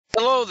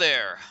Hello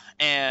there,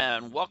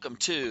 and welcome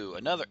to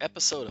another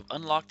episode of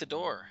Unlock the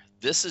Door.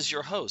 This is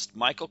your host,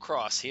 Michael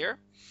Cross here,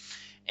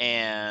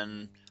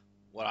 and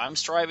what I'm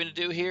striving to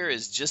do here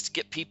is just to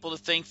get people to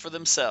think for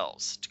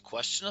themselves. To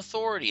question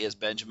authority, as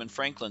Benjamin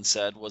Franklin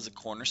said, was a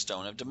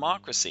cornerstone of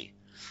democracy.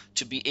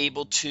 To be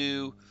able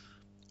to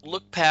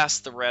look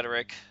past the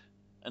rhetoric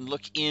and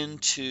look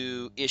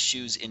into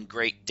issues in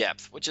great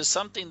depth, which is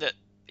something that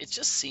it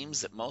just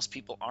seems that most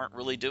people aren't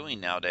really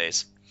doing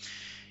nowadays.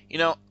 You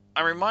know,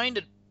 I'm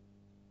reminded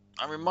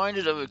I'm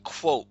reminded of a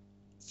quote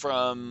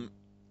from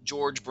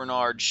George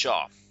Bernard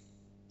Shaw,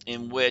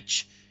 in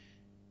which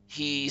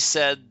he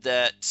said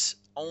that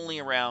only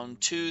around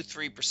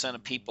 2-3%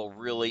 of people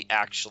really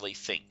actually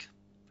think.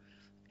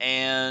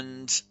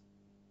 And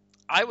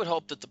I would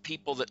hope that the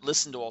people that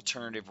listen to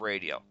alternative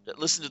radio, that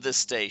listen to this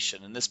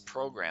station and this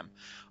program,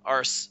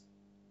 are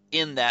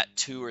in that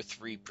 2 or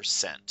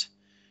 3%,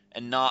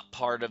 and not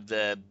part of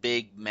the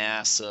big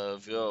mass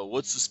of, oh,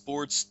 what's the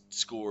sports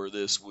score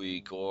this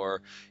week,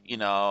 or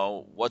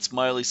what's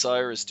Miley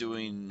Cyrus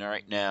doing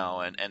right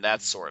now, and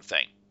that sort of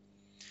thing.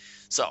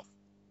 So,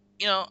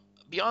 you know,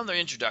 beyond the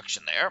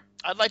introduction there,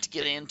 I'd like to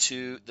get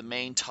into the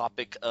main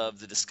topic of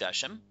the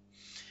discussion,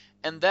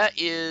 and that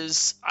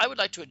is I would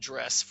like to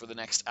address for the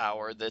next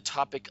hour the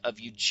topic of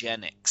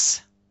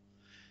eugenics.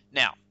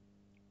 Now,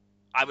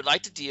 I would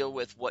like to deal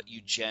with what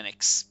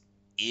eugenics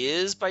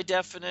is by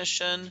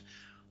definition,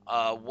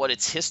 what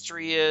its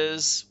history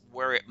is,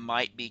 where it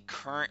might be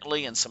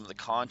currently, and some of the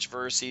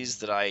controversies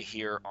that I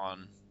hear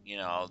on,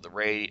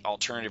 the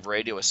alternative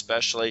radio,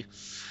 especially,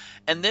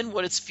 and then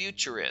what its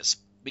future is,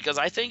 because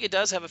I think it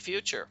does have a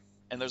future,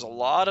 and there's a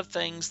lot of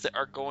things that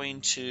are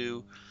going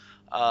to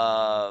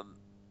uh,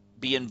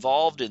 be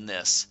involved in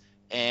this,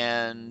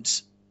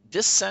 and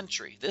this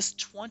century, this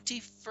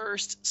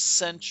 21st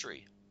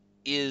century,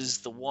 is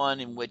the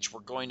one in which we're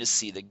going to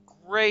see the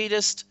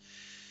greatest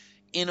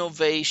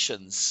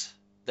innovations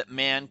that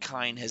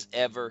mankind has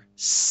ever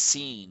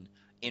seen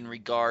in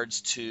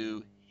regards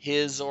to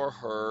his or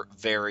her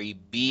very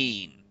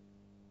being.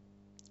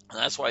 And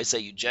that's why I say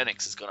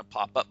eugenics is going to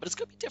pop up, but it's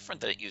going to be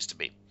different than it used to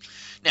be.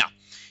 Now,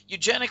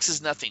 eugenics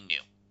is nothing new.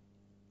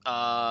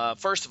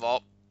 First of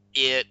all,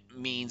 it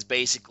means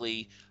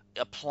basically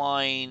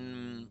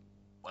applying,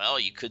 well,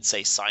 you could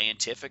say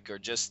scientific or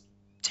just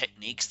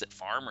techniques that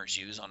farmers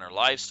use on their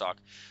livestock,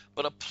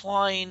 but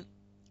applying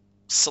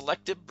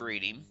selective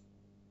breeding,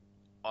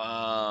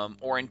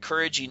 or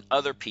encouraging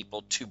other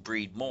people to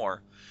breed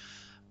more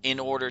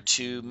in order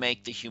to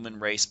make the human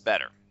race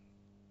better.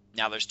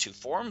 Now, there's two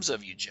forms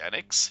of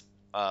eugenics.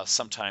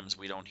 Sometimes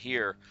we don't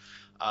hear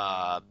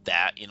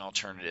that in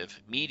alternative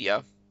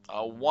media.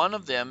 One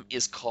of them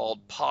is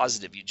called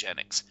positive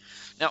eugenics.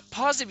 Now,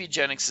 positive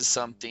eugenics is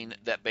something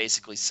that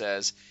basically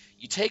says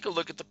you take a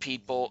look at the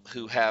people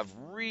who have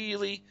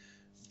really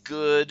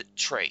good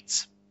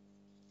traits,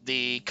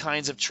 the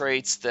kinds of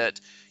traits that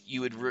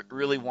you would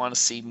really want to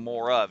see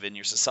more of in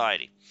your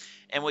society.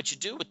 And what you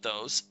do with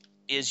those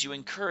is you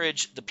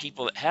encourage the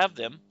people that have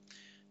them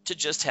to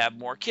just have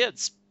more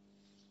kids,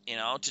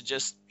 to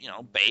just,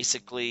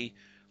 basically,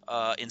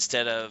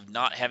 instead of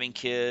not having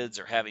kids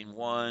or having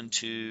one,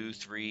 two,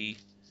 three,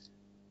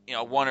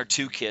 one or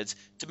two kids,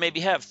 to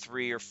maybe have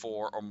three or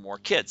four or more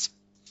kids.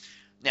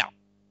 Now,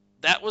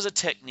 that was a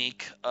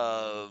technique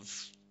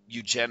of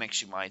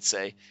eugenics, you might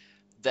say,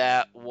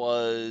 that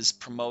was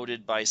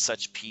promoted by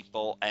such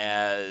people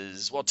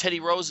as, well,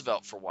 Teddy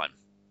Roosevelt, for one.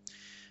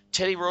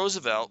 Teddy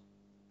Roosevelt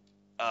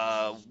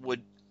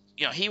would,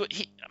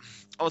 he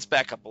let's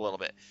back up a little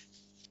bit.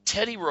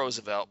 Teddy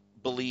Roosevelt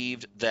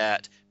believed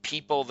that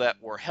people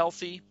that were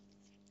healthy,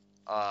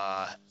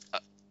 uh,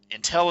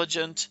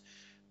 intelligent,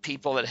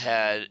 people that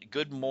had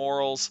good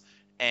morals,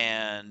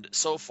 and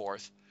so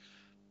forth,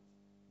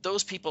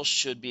 those people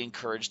should be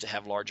encouraged to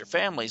have larger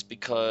families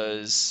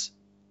because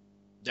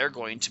they're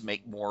going to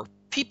make more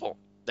people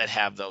that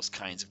have those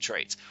kinds of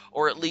traits,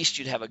 or at least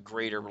you'd have a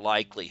greater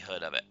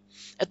likelihood of it.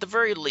 At the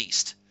very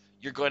least,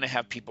 you're going to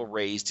have people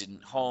raised in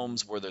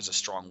homes where there's a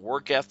strong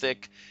work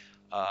ethic,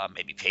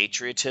 maybe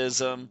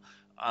patriotism,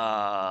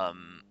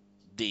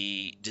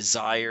 the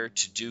desire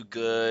to do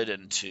good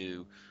and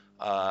to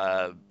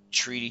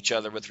treat each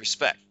other with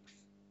respect.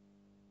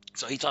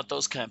 So he thought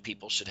those kind of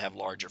people should have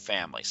larger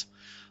families.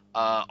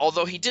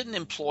 Although he didn't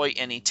employ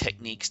any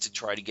techniques to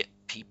try to get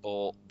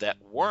people that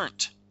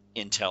weren't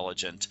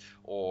intelligent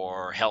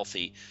or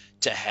healthy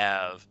to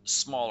have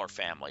smaller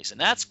families.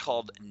 And that's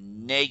called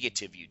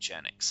negative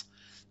eugenics.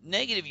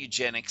 Negative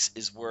eugenics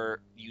is where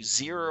you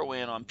zero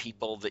in on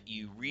people that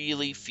you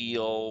really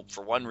feel,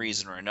 for one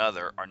reason or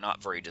another, are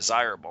not very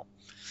desirable.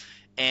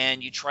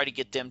 And you try to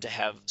get them to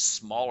have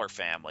smaller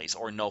families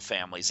or no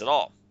families at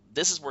all.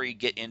 This is where you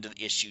get into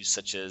issues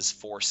such as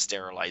forced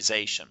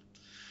sterilization.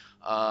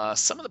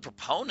 Some of the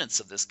proponents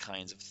of this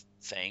kinds of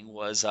thing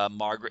was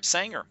Margaret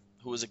Sanger,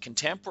 who was a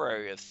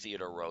contemporary of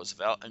Theodore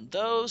Roosevelt, and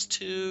those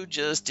two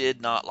just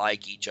did not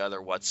like each other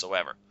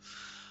whatsoever.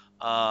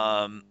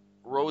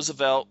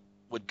 Roosevelt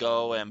would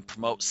go and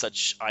promote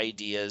such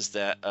ideas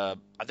that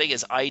I think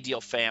his ideal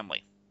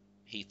family.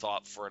 he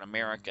thought for an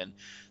American,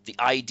 the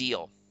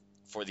ideal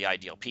for the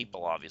ideal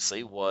people,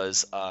 obviously,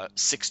 was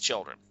 6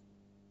 children.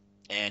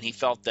 And he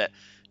felt that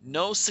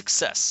no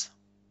success,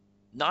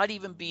 not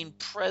even being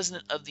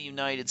president of the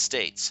United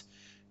States,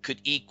 could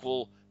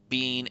equal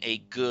being a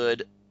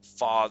good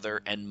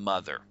father and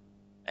mother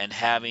and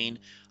having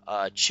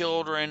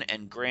children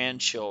and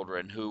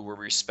grandchildren who were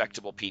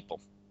respectable people.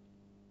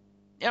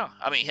 Yeah,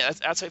 I mean,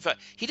 that's how he felt.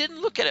 He didn't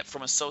look at it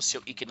from a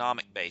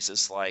socioeconomic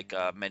basis like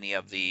many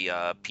of the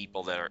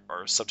people that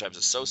are sometimes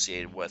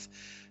associated with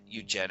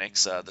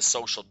eugenics, the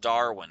social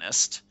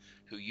Darwinist,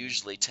 who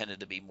usually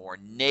tended to be more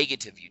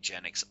negative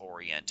eugenics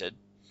oriented.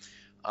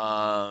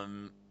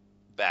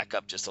 Back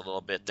up just a little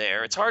bit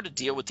there. It's hard to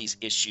deal with these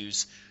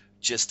issues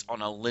just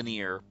on a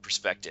linear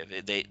perspective.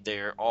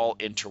 They're all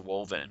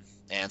interwoven,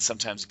 and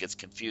sometimes it gets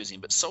confusing.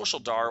 But social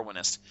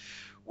Darwinists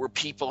were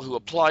people who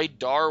applied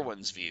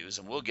Darwin's views,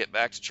 and we'll get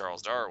back to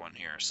Charles Darwin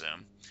here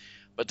soon,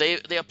 but they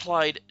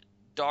applied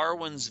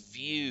Darwin's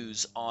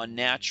views on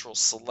natural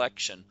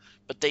selection,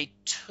 but they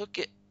took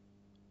it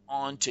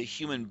onto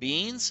human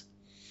beings,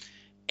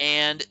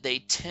 and they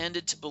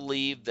tended to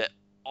believe that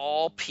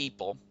all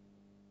people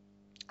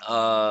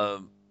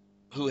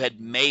who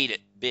had made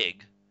it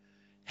big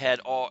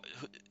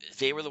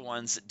they were the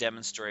ones that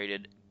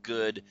demonstrated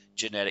good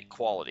genetic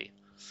quality.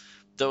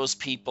 Those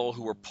people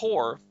who were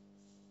poor,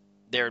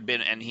 there had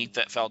been, and he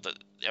felt that,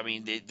 I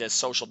mean, the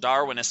social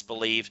Darwinists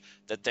believed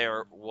that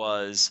there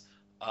was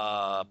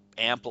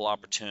ample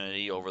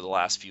opportunity over the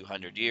last few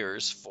hundred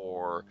years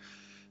for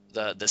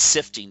the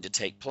sifting to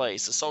take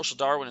place. The social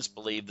Darwinists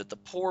believed that the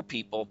poor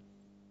people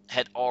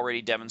had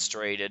already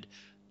demonstrated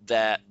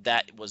that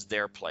that was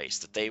their place,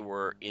 that they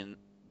were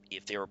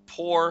if they were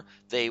poor,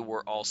 they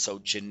were also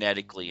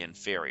genetically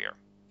inferior.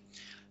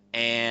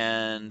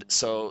 And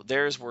so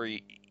there's where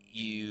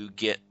you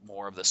get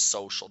more of the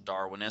social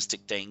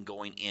Darwinistic thing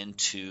going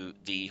into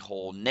the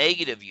whole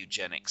negative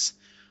eugenics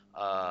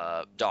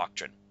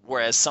doctrine.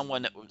 Whereas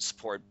someone that would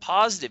support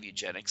positive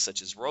eugenics,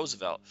 such as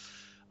Roosevelt,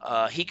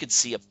 he could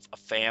see a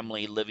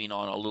family living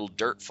on a little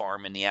dirt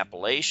farm in the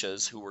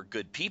Appalachians who were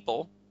good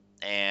people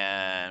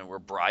and were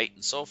bright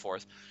and so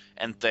forth,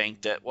 and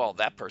think that, well,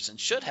 that person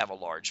should have a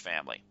large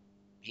family.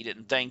 He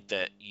didn't think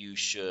that you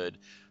should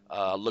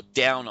look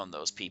down on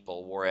those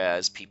people,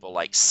 whereas people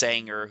like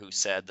Sanger, who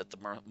said that the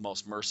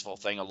most merciful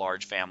thing a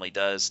large family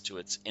does to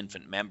its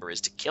infant member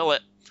is to kill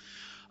it,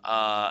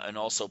 and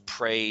also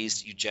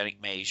praised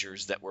eugenic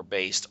measures that were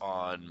based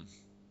on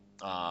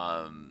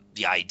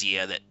the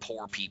idea that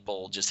poor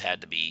people just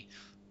had to be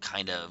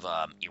kind of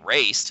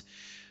erased.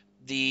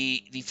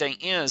 The thing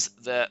is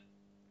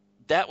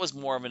that was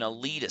more of an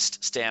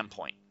elitist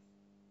standpoint.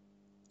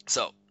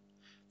 So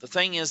the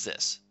thing is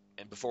this,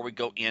 and before we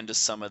go into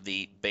some of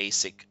the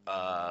basic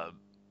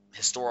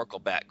historical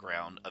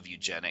background of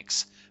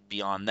eugenics,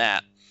 beyond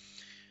that,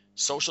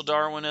 social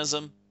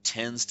Darwinism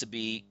tends to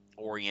be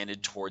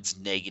oriented towards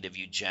negative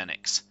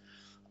eugenics.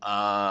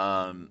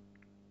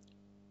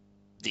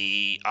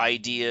 The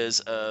ideas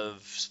of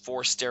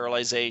forced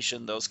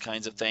sterilization, those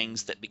kinds of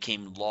things that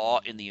became law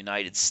in the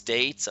United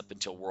States up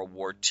until World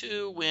War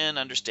II, when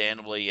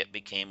understandably it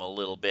became a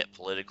little bit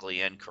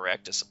politically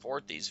incorrect to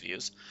support these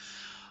views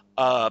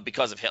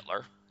because of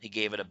Hitler. He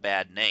gave it a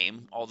bad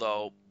name,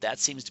 although that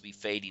seems to be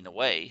fading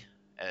away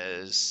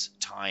as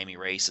time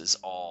erases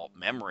all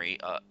memory,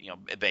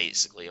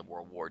 basically of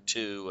World War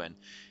II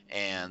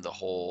and the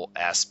whole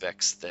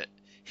aspects that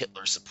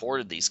Hitler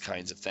supported these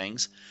kinds of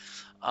things.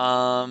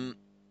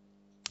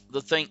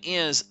 The thing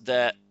is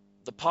that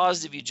the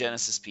positive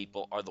eugenicist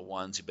people are the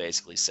ones who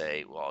basically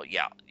say, well,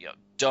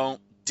 don't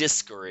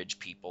discourage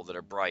people that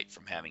are bright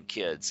from having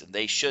kids, and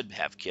they should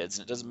have kids,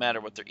 and it doesn't matter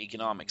what their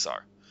economics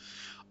are.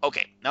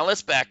 Okay, now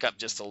let's back up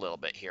just a little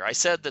bit here. I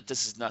said that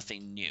this is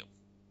nothing new.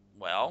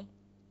 Well,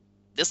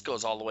 this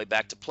goes all the way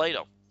back to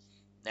Plato.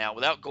 Now,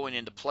 without going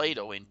into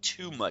Plato in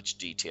too much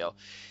detail,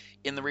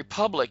 in the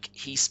Republic,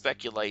 he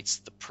speculates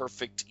the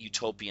perfect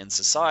utopian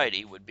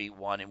society would be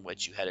one in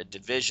which you had a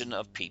division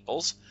of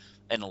peoples,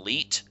 an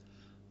elite,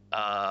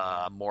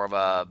 more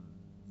of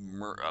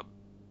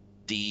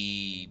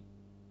the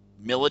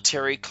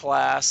military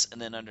class,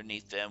 and then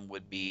underneath them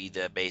would be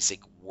the basic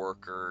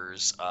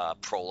workers,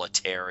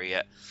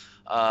 proletariat.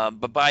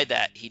 But by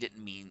that, he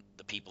didn't mean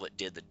the people that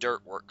did the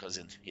dirt work, because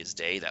in his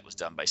day that was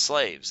done by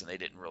slaves, and they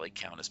didn't really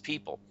count as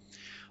people.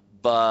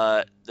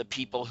 But the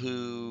people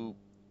who,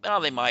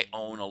 they might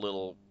own a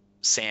little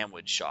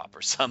sandwich shop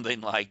or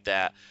something like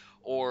that,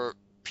 or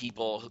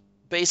people,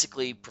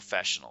 basically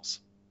professionals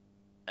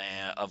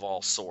of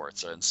all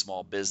sorts, and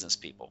small business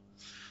people.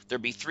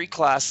 There'd be 3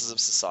 classes of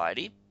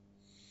society,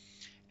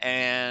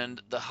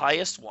 and the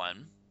highest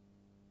one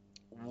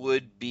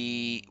would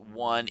be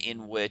one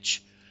in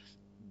which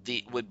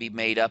would be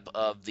made up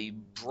of the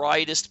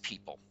brightest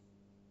people,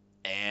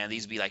 and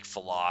these would be like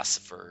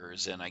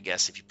philosophers, and I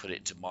guess if you put it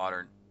into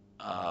modern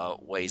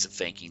ways of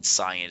thinking,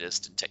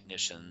 scientists and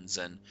technicians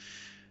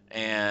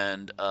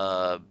and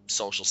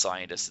social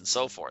scientists and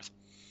so forth.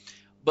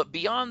 But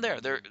beyond there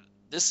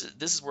this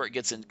is where it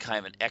gets in kind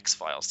of an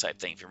X-Files type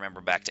thing. If you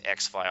remember back to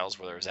X-Files,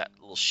 where there's that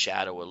little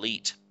shadow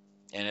elite,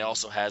 and it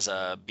also has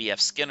a B.F.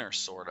 Skinner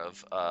sort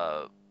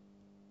of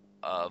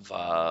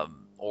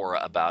aura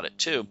about it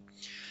too.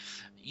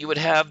 You would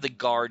have the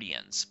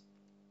Guardians,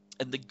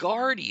 and the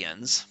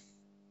Guardians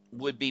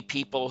would be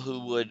people who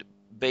would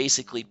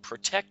basically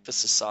protect the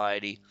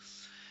society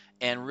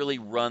and really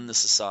run the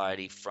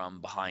society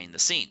from behind the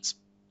scenes.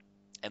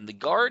 And the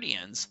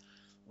Guardians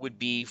would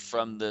be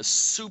from the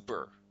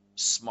super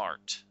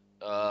smart,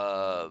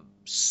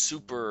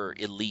 super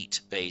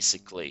elite,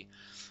 basically.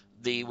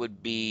 They would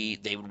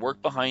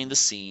work behind the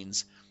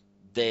scenes.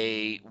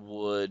 They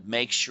would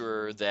make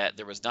sure that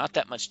there was not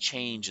that much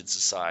change in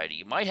society.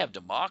 You might have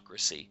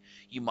democracy,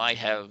 you might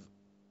have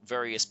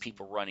various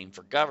people running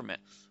for government,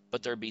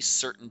 but there'd be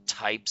certain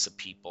types of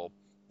people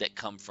that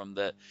come from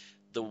the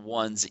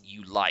ones that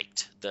you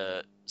liked.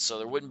 So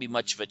there wouldn't be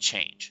much of a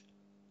change.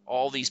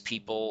 All these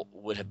people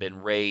would have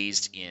been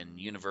raised in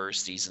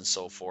universities and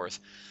so forth,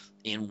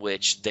 in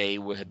which they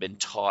would have been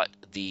taught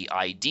the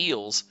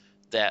ideals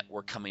that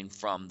were coming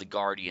from the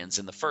Guardians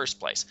in the first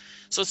place.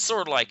 So it's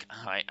sort of like,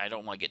 I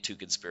don't want to get too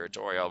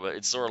conspiratorial, but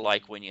it's sort of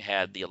like when you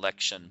had the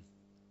election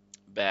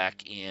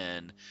back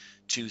in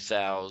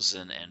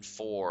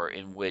 2004,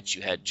 in which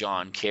you had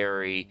John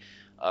Kerry,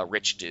 a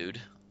rich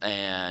dude,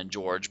 and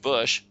George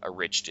Bush, a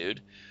rich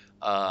dude,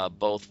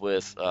 both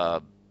with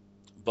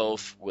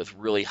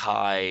really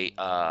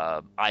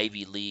high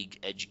Ivy League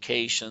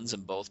educations,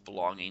 and both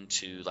belonging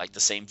to like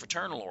the same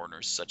fraternal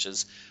orders, such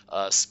as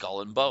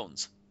Skull and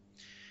Bones.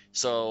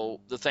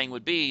 So the thing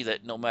would be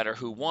that no matter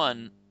who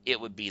won,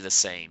 it would be the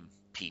same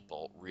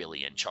people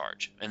really in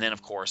charge. And then,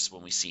 of course,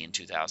 when we see in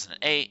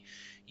 2008,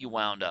 you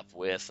wound up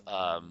with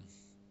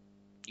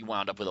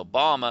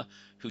Obama,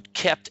 who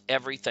kept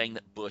everything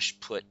that Bush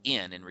put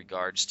in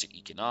regards to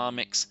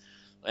economics,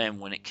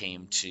 and when it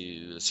came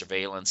to the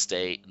surveillance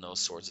state and those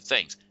sorts of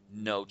things.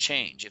 No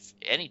change. If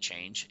any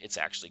change, it's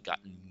actually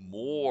gotten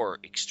more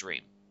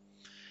extreme.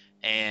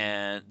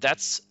 And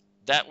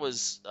that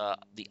was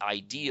the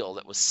ideal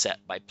that was set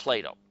by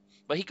Plato.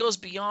 But he goes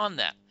beyond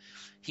that.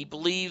 He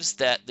believes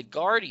that the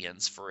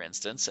Guardians, for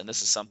instance, and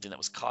this is something that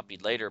was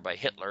copied later by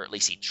Hitler, at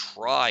least he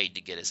tried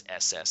to get his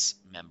SS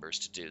members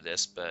to do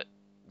this, but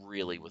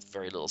really with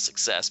very little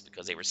success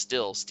because they were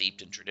still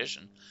steeped in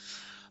tradition.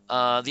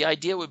 The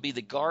idea would be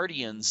the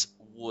Guardians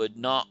would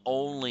not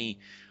only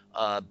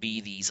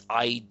be these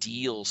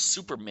ideal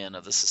supermen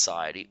of the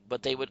society,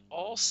 but they would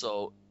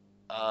also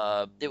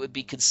it would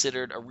be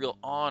considered a real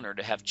honor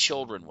to have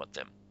children with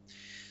them.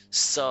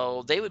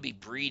 So they would be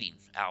breeding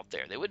out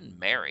there. They wouldn't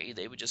marry.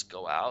 They would just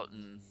go out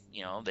and,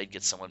 they'd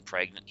get someone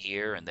pregnant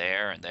here and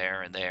there and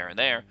there and there and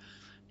there.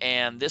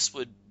 And this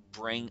would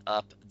bring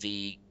up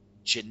the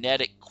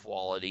genetic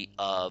quality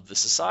of the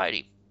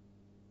society.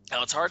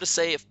 Now, it's hard to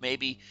say if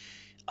maybe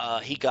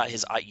he got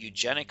his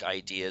eugenic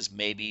ideas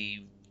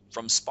maybe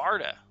from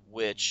Sparta,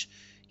 which,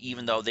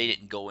 even though they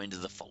didn't go into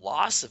the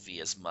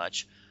philosophy as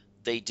much,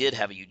 they did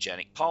have a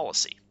eugenic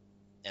policy.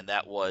 And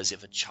that was,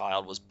 if a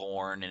child was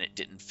born and it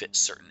didn't fit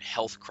certain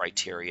health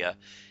criteria,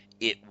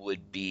 it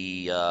would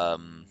be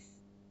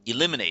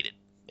eliminated.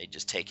 They'd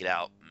just take it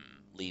out and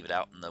leave it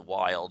out in the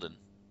wild and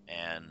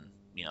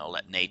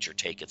let nature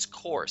take its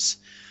course.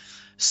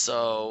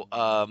 So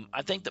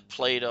I think that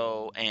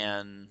Plato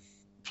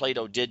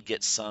did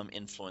get some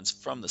influence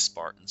from the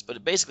Spartans,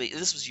 but basically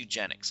this was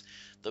eugenics.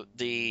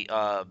 The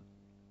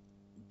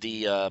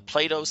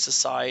Plato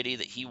society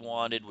that he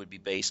wanted would be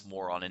based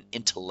more on an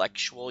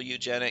intellectual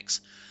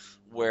eugenics,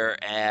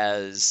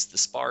 whereas the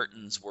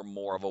Spartans were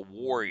more of a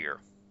warrior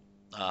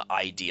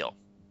ideal.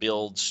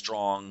 Build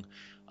strong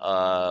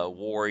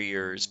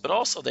warriors, but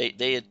also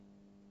they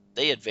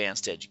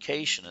advanced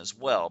education as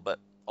well, but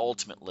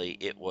ultimately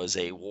it was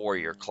a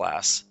warrior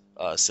class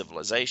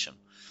civilization.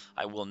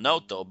 I will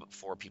note, though,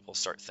 before people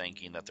start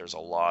thinking that there's a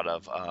lot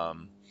of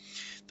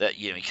that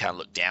you kind of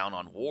look down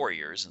on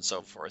warriors and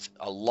so forth,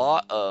 a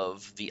lot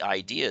of the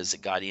ideas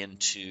that got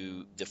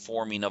into the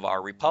forming of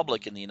our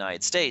republic in the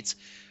United States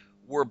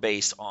were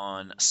based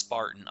on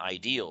Spartan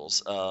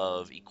ideals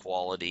of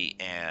equality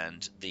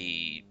and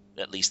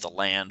at least the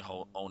land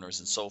owners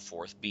and so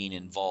forth being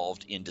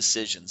involved in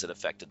decisions that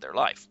affected their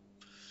life.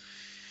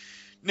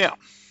 Now,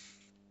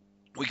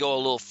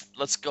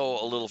 let's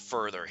go a little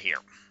further here.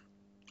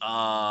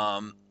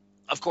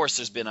 Of course,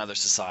 there's been other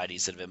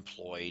societies that have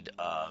employed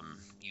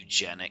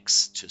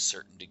eugenics to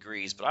certain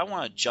degrees, but I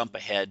want to jump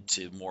ahead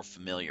to more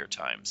familiar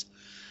times.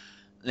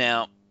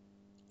 Now,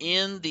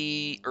 in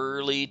the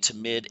early to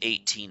mid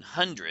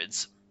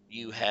 1800s,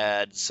 you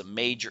had some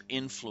major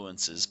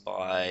influences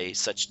by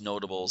such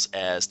notables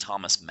as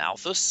Thomas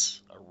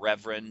Malthus, a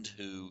reverend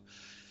who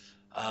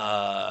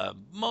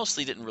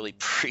mostly didn't really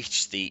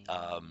preach the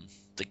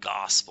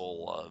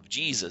gospel of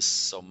Jesus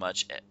so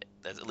much,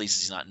 at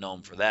least he's not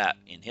known for that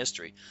in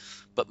history,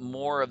 but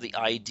more of the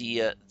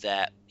idea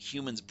that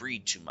humans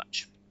breed too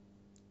much,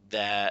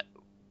 that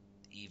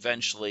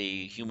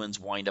eventually humans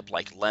wind up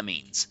like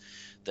lemmings,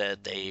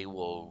 that they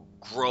will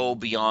grow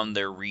beyond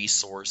their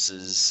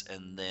resources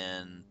and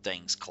then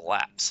things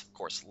collapse. Of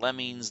course,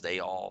 lemmings, they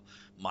all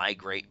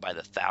migrate by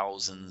the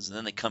thousands, and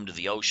then they come to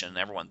the ocean and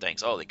everyone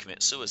thinks, oh, they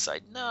commit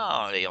suicide.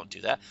 No, they don't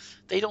do that.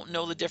 They don't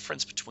know the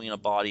difference between a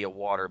body of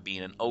water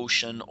being an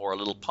ocean or a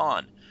little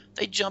pond.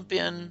 They jump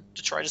in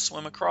to try to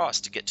swim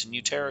across to get to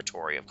new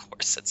territory. Of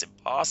course, that's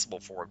impossible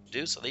for them to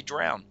do, so they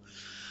drown.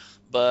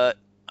 But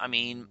I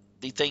mean,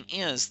 the thing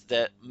is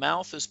that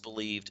Malthus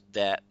believed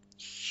that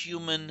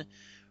human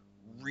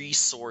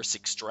resource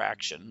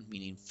extraction,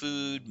 meaning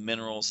food,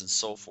 minerals, and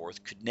so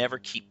forth, could never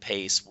keep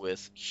pace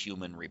with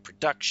human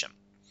reproduction.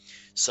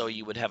 So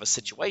you would have a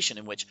situation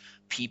in which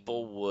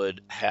people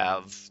would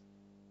have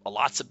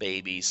lots of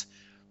babies,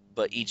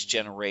 but each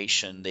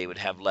generation they would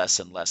have less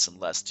and less and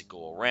less to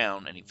go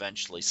around, and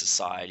eventually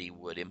society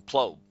would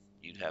implode.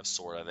 You'd have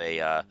sort of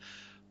a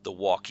The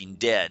Walking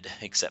Dead,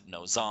 except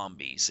no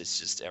zombies. It's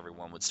just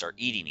everyone would start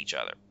eating each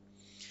other.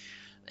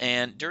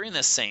 And during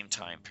this same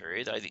time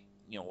period, I think,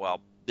 well,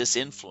 this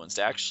influenced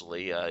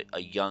actually a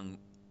young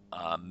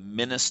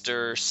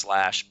minister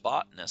slash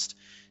botanist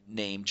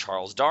named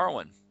Charles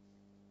Darwin,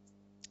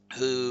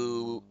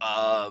 who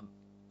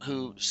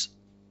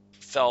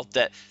felt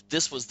that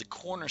this was the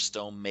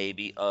cornerstone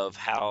maybe of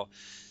how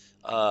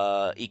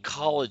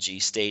ecology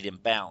stayed in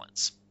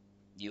balance.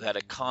 You had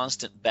a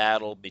constant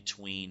battle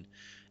between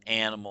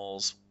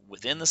animals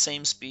within the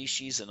same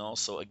species and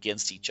also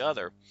against each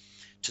other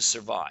to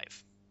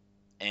survive.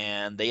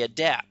 And they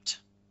adapt.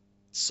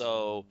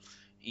 So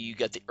you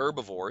got the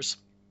herbivores,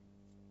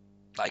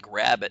 like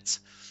rabbits,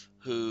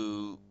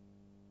 who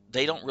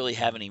they don't really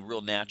have any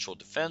real natural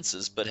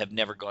defenses, but have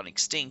never gone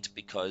extinct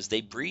because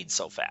they breed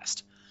so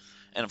fast.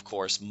 And of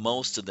course,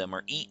 most of them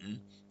are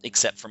eaten,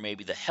 except for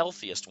maybe the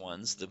healthiest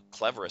ones, the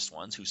cleverest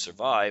ones who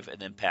survive and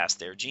then pass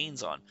their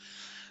genes on.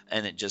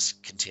 And it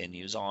just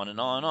continues on and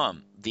on and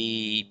on.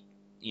 The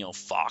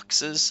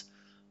foxes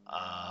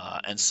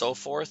and so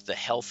forth, the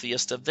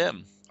healthiest of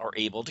them are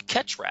able to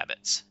catch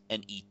rabbits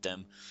and eat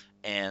them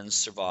and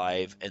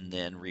survive and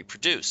then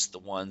reproduce. The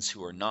ones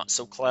who are not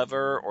so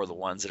clever or the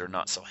ones that are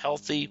not so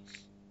healthy,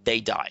 they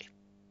die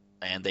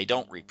and they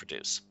don't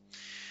reproduce.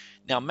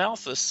 Now,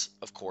 Malthus,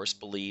 of course,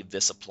 believed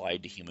this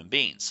applied to human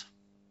beings.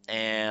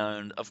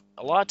 And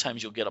a lot of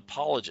times you'll get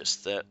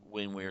apologists that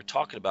when we're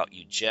talking about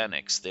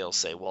eugenics, they'll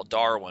say, well,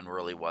 Darwin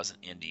really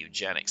wasn't into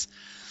eugenics.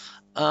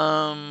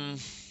 I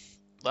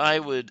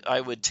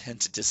would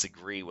tend to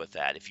disagree with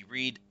that. If you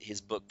read his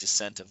book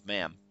Descent of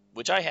Man,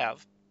 which I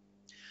have,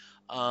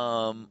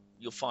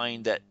 you'll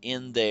find that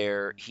in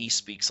there he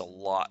speaks a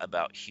lot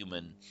about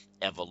human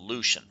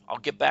evolution. I'll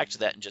get back to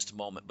that in just a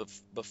moment,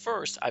 but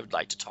first I would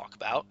like to talk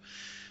about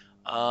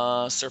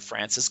Sir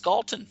Francis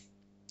Galton.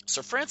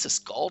 Sir Francis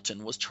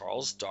Galton was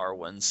Charles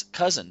Darwin's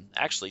cousin,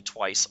 actually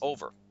twice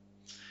over.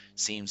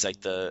 Seems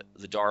like the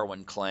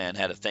Darwin clan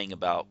had a thing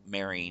about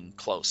marrying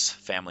close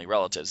family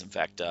relatives. In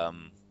fact,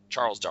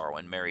 Charles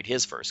Darwin married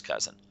his first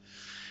cousin.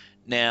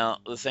 Now,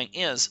 the thing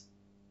is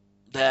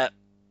that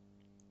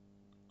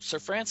Sir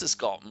Francis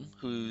Galton,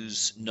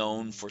 who's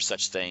known for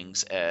such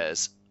things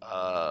as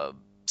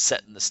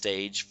setting the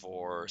stage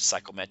for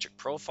psychometric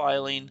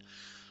profiling,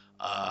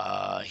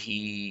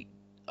 he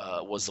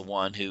was the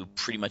one who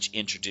pretty much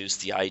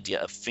introduced the idea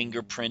of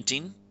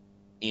fingerprinting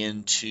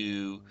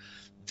into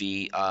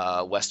the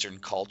Western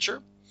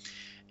culture.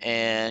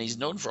 And he's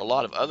known for a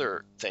lot of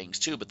other things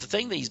too, but the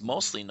thing that he's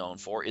mostly known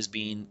for is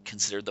being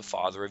considered the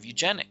father of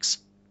eugenics.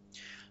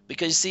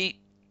 Because you see,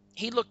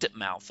 he looked at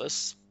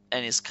Malthus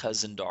and his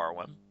cousin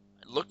Darwin,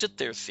 looked at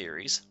their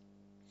theories,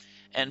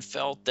 and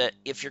felt that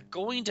if you're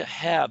going to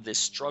have this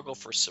struggle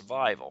for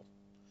survival,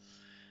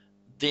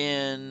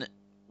 then,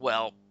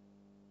 well,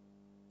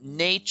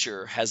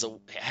 nature has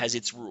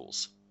its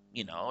rules.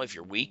 If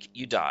you're weak,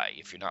 you die.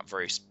 If you're not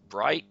very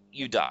bright,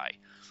 you die.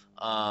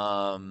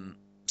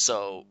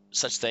 So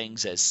such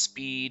things as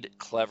speed,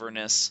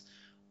 cleverness,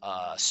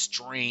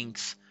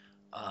 strength,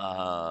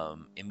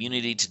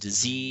 immunity to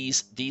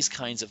disease, these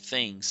kinds of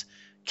things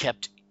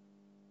kept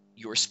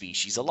your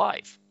species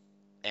alive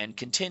and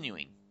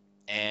continuing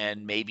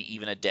and maybe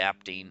even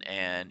adapting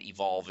and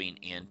evolving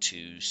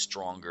into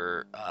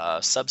stronger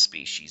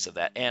subspecies of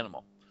that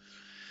animal.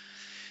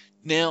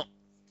 Now,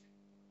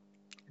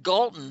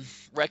 Galton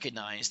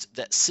recognized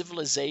that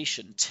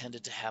civilization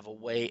tended to have a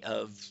way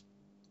of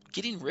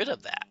getting rid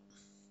of that.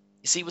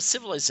 You see, with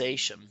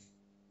civilization,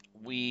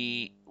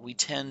 we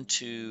tend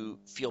to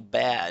feel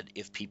bad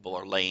if people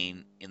are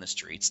laying in the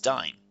streets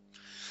dying.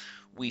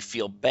 We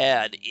feel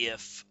bad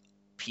if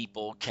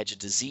people catch a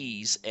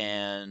disease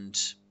and,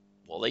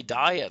 well, they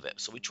die of it.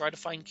 So we try to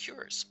find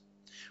cures.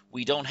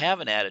 We don't have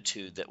an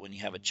attitude that when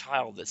you have a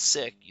child that's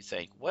sick, you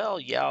think, well,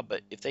 yeah,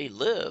 but if they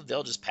live,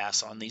 they'll just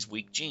pass on these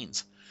weak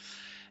genes.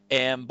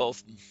 And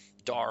both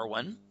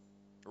Darwin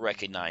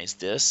recognized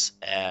this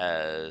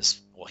as,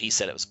 well, he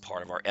said it was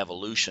part of our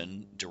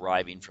evolution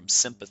deriving from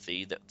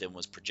sympathy that then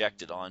was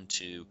projected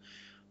onto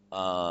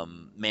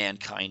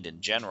mankind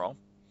in general.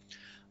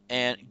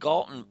 And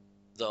Galton,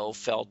 though,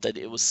 felt that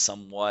it was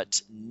somewhat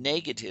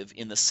negative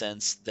in the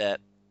sense that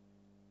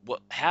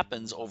what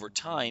happens over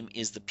time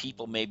is the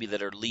people maybe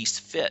that are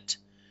least fit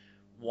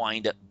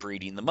wind up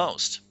breeding the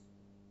most.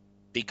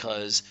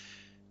 Because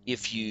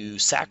if you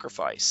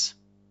sacrifice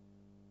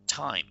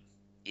time,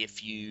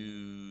 if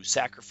you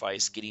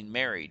sacrifice getting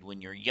married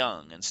when you're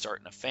young and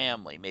starting a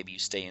family, maybe you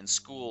stay in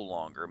school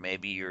longer,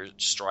 maybe you're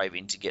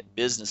striving to get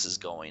businesses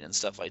going and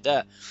stuff like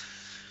that,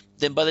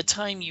 then by the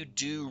time you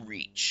do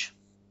reach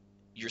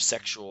your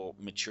sexual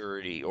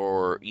maturity,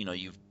 or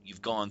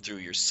you've gone through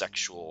your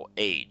sexual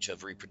age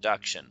of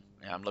reproduction.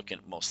 And I'm looking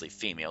at mostly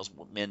females.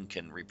 Men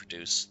can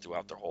reproduce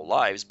throughout their whole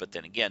lives, but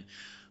then again,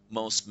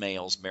 most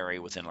males marry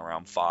within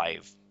around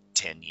 5-10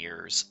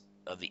 years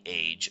of the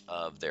age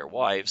of their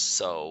wives.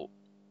 So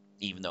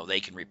even though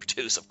they can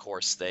reproduce, of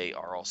course, they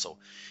are also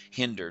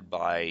hindered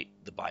by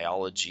the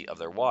biology of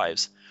their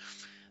wives.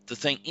 The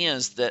thing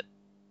is that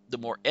the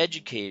more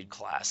educated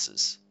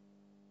classes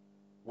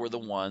were the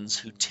ones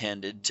who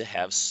tended to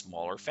have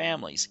smaller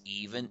families,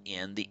 even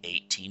in the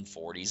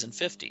 1840s and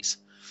 50s.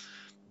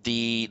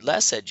 The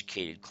less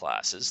educated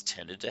classes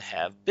tended to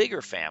have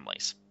bigger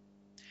families.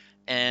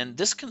 And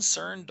this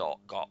concerned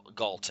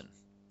Galton.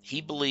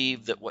 He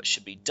believed that what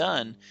should be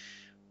done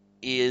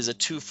is a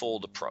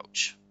twofold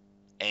approach.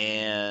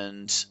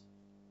 And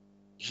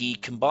he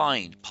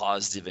combined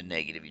positive and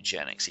negative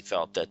eugenics. He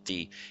felt that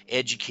the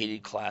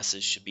educated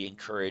classes should be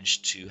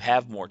encouraged to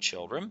have more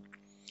children.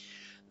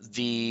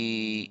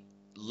 The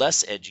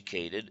less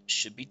educated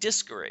should be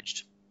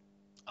discouraged.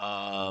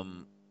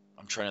 I'm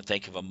trying to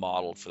think of a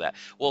model for that.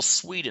 Well,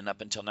 Sweden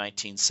up until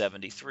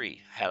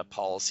 1973 had a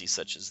policy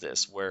such as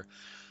this, where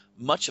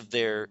much of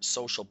their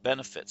social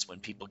benefits, when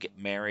people get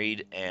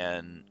married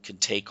and can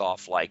take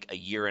off like a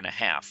year and a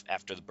half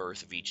after the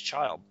birth of each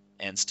child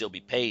and still be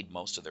paid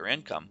most of their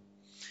income,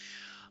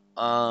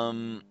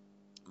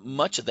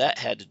 much of that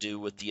had to do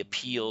with the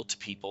appeal to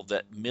people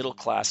that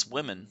middle-class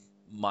women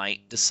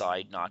might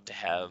decide not to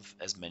have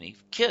as many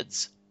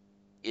kids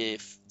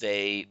if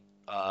they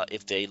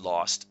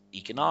lost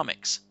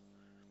economics.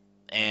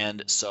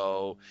 And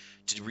so,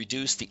 to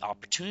reduce the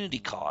opportunity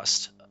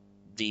cost,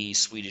 the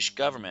Swedish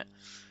government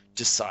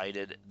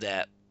decided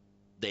that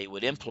they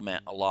would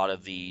implement a lot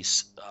of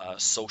these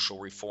social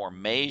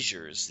reform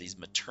measures, these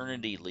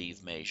maternity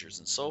leave measures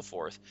and so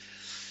forth,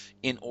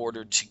 in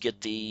order to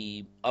get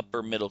the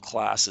upper middle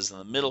classes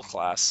and the middle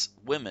class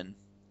women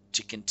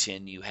to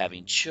continue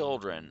having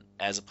children,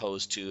 as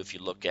opposed to, if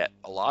you look at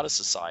a lot of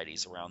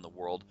societies around the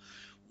world,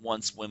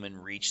 once women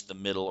reach the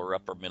middle or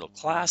upper middle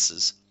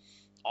classes,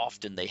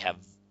 often they have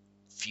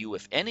few,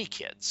 if any,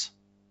 kids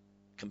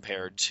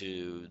compared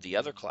to the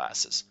other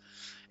classes.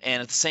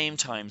 And at the same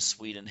time,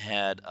 Sweden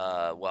had,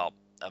 a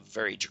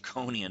very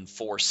draconian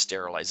forced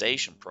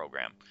sterilization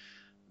program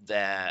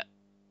that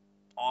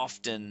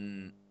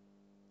often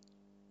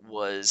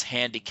was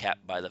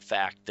handicapped by the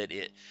fact that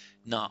it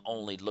not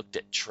only looked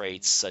at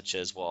traits such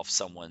as, well, if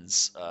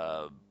someone's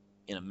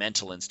in a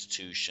mental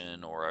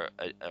institution or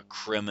a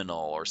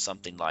criminal or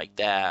something like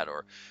that,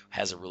 or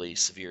has a really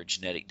severe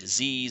genetic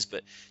disease,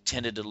 but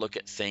tended to look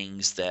at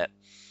things that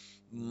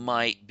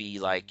might be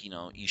like,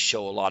 you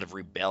show a lot of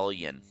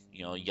rebellion,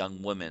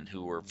 young women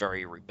who were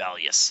very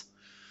rebellious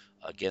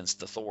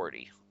against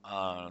authority.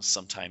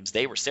 Sometimes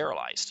they were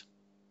sterilized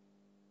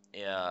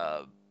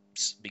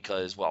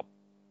because, well,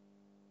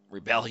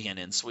 rebellion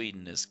in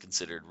Sweden is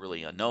considered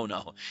really a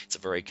no-no. It's a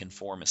very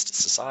conformist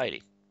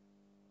society.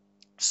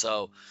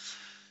 So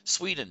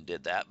Sweden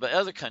did that, but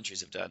other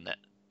countries have done that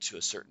to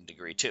a certain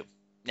degree too.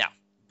 Now,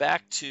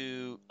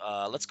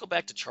 let's go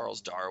back to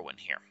Charles Darwin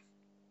here,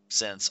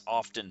 since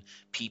often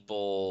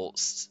people,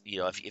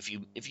 if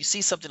you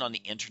see something on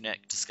the internet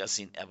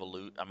discussing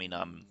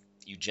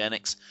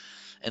eugenics,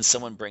 and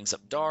someone brings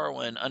up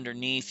Darwin,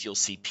 underneath you'll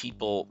see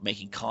people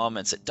making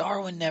comments that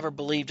Darwin never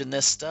believed in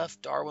this stuff.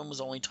 Darwin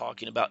was only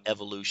talking about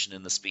evolution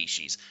in the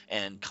species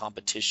and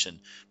competition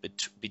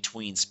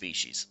between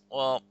species.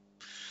 Well,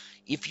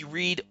 if you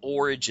read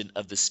Origin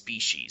of the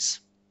Species,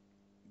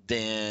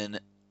 then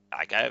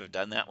I've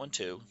done that one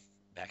too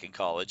back in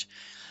college.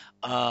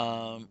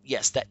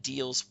 Yes, that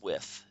deals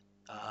with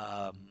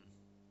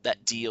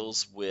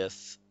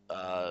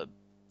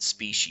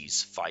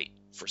species fight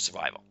for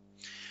survival.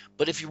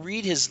 But if you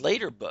read his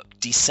later book,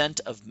 Descent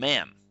of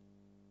Man,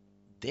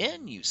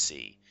 then you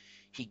see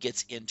he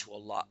gets into a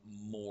lot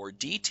more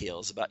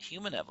details about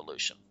human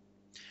evolution.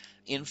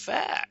 In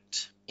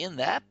fact, in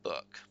that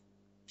book,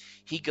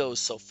 he goes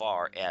so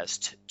far as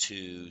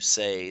to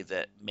say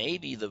that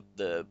maybe the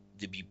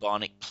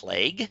bubonic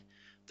plague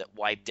that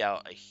wiped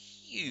out a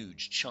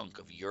huge chunk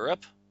of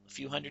Europe a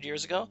few hundred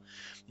years ago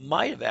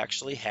might have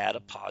actually had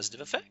a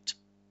positive effect.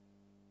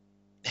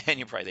 And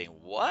you're probably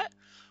thinking, what?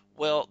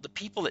 Well, the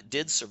people that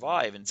did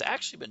survive, and it's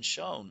actually been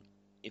shown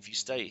if you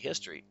study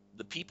history,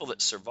 the people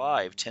that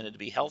survived tended to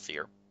be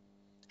healthier,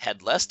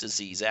 had less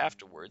disease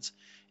afterwards,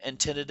 and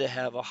tended to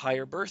have a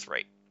higher birth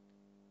rate.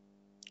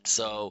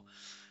 So,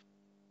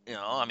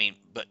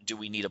 but do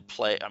we need a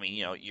plague?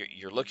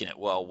 You're looking at,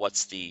 well,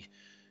 what's the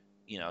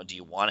do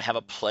you want to have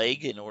a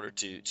plague in order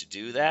to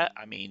do that?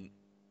 I mean,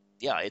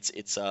 yeah,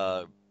 it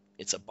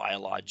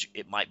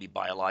might be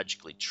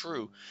biologically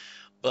true,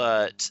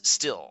 but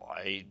still,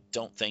 I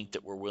don't think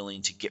that we're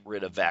willing to get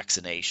rid of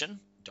vaccination.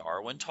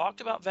 Darwin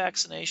talked about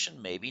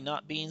vaccination maybe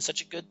not being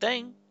such a good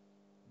thing,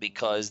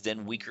 because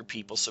then weaker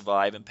people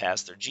survive and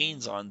pass their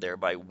genes on,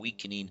 thereby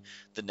weakening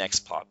the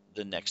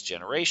next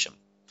generation.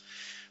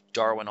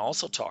 Darwin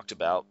also talked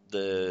about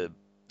the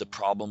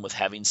problem with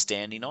having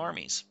standing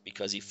armies,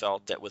 because he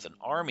felt that with an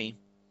army,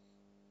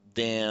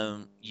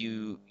 then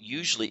you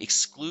usually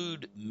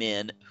exclude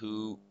men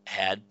who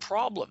had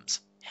problems,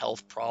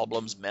 health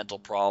problems, mental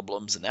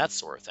problems, and that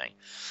sort of thing.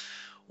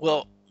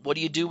 Well, what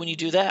do you do when you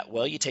do that?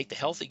 Well, you take the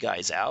healthy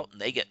guys out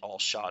and they get all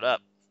shot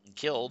up and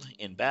killed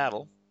in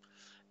battle,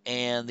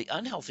 and the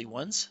unhealthy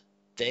ones,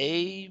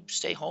 they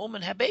stay home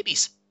and have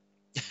babies.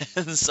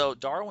 And so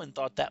Darwin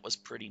thought that was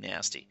pretty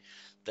nasty.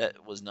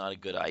 That was not a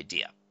good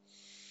idea.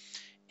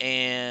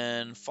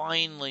 And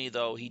finally,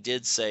 though, he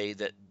did say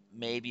that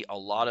maybe a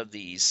lot of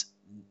these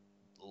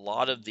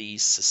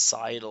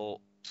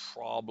societal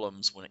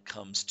problems when it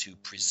comes to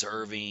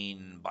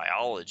preserving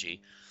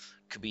biology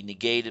could be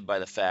negated by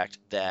the fact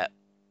that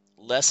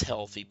less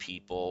healthy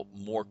people,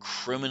 more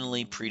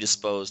criminally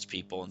predisposed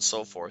people, and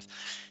so forth,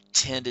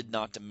 tended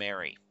not to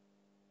marry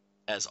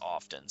as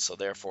often, so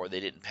therefore they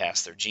didn't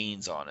pass their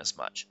genes on as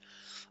much.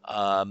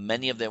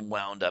 Many of them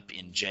wound up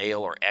in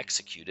jail or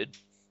executed,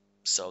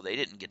 so they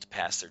didn't get to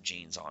pass their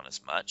genes on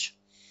as much.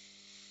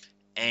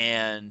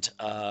 And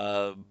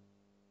that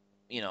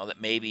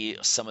maybe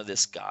some of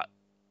this got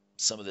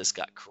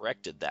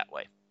corrected that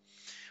way.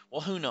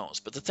 Well, who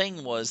knows? But the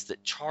thing was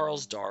that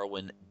Charles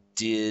Darwin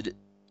did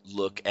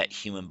look at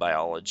human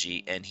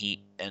biology, and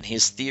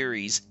his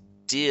theories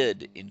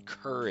did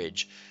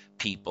encourage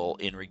people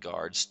in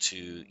regards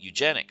to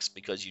eugenics,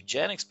 because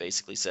eugenics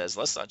basically says,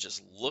 let's not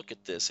just look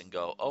at this and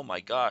go, oh my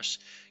gosh,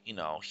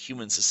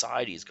 human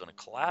society is going to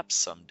collapse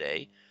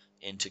someday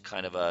into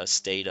kind of a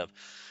state of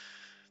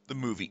the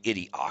movie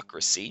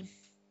Idiocracy.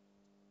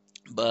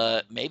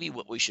 But maybe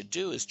what we should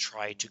do is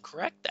try to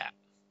correct that.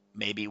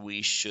 Maybe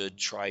we should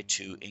try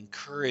to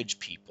encourage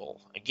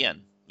people,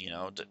 again,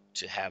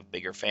 to have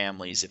bigger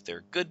families if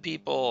they're good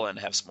people, and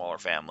have smaller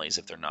families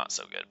if they're not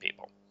so good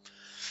people.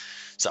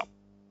 So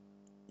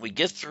we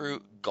get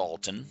through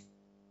Galton,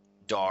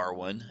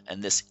 Darwin,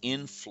 and this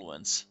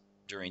influence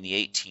during the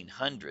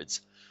 1800s.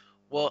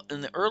 Well,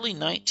 in the early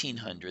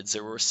 1900s,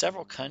 there were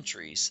several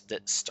countries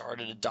that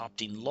started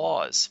adopting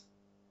laws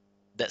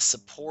that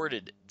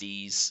supported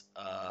these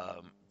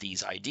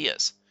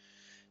ideas.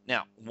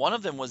 Now, one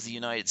of them was the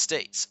United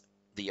States.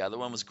 The other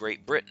one was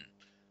Great Britain.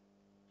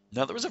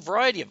 Now, there was a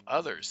variety of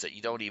others that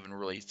you don't even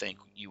really think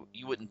you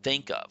wouldn't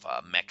think of.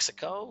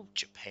 Mexico,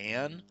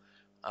 Japan,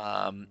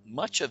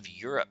 much of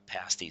Europe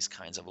passed these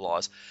kinds of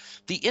laws.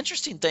 The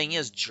interesting thing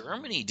is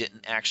Germany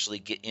didn't actually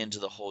get into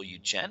the whole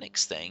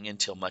eugenics thing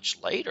until much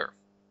later.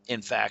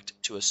 In fact,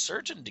 to a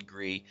certain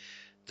degree,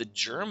 the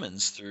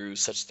Germans, through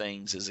such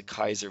things as the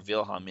Kaiser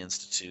Wilhelm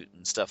Institute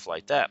and stuff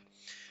like that,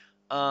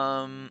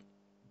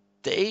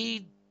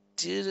 they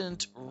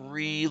didn't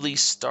really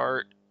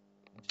start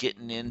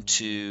getting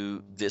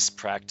into this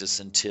practice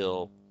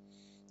until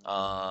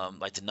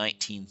like the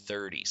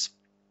 1930s,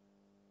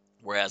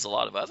 whereas a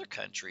lot of other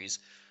countries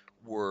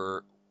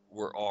were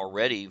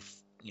already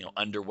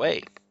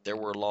underway. There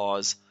were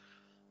laws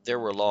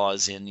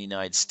in the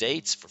United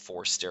States for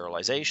forced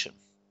sterilization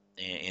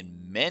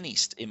in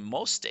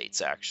most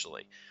states,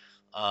 actually.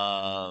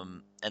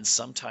 And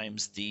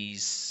sometimes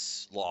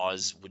these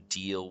laws would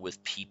deal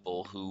with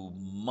people who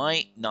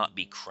might not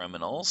be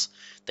criminals.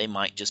 They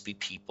might just be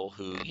people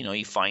who,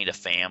 you find a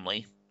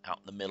family out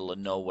in the middle of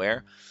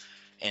nowhere,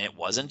 and it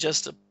wasn't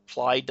just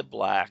applied to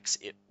blacks,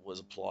 it was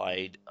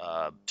applied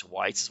to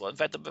whites as well. In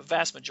fact, the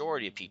vast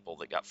majority of people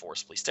that got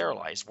forcibly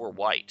sterilized were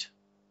white.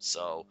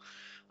 So,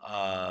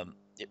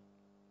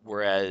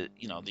 whereas,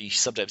 you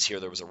sometimes hear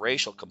there was a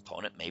racial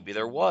component, maybe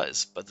there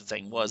was, but the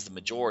thing was the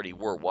majority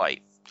were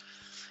white.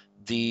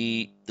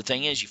 The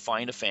thing is, you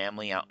find a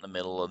family out in the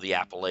middle of the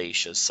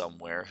Appalachians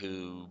somewhere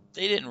who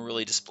they didn't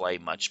really display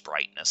much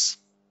brightness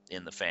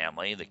in the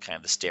family, the kind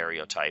of the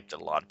stereotype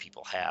that a lot of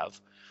people have,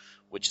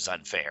 which is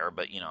unfair,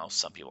 but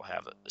some people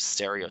have a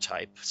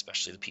stereotype,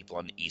 especially the people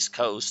on the East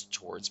Coast,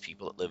 towards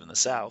people that live in the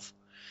South.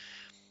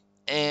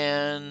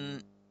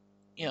 And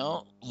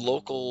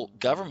local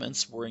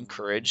governments were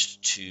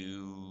encouraged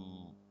to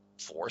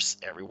force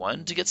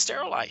everyone to get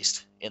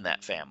sterilized in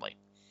that family.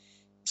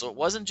 So it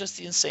wasn't just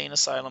the insane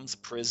asylums, the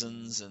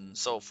prisons, and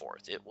so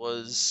forth.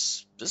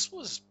 This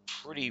was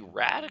pretty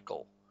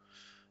radical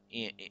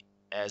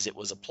as it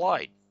was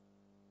applied.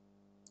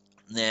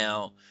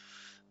 Now,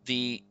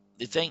 the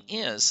thing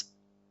is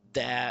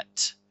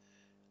that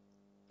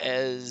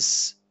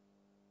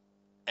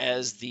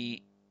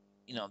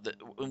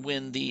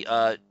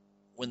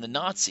when the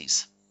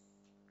Nazis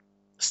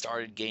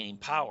started gaining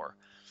power,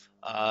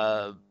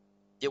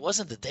 it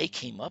wasn't that they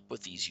came up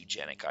with these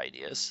eugenic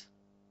ideas.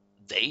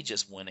 They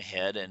just went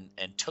ahead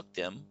and took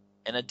them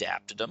and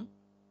adapted them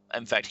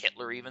In fact,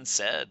 Hitler even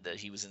said that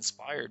he was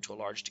inspired to a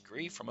large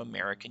degree from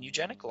American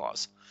eugenic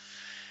laws.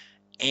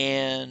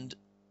 And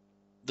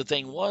the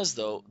thing was,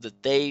 though,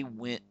 that they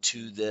went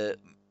to the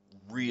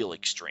real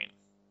extreme.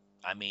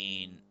 I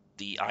mean,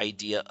 the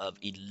idea of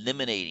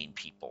eliminating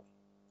people,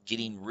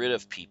 getting rid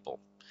of people,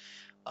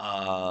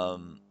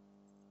 um,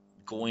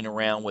 going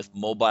around with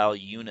mobile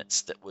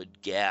units that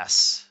would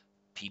gas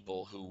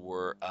people who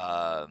were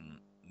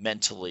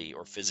mentally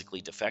or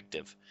physically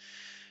defective,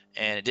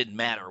 and it didn't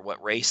matter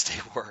what race they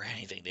were or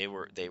anything. They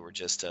were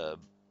just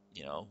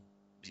you know,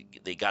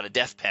 they got a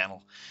death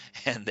panel,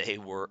 and they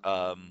were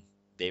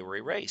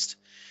erased.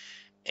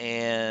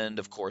 And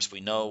of course, we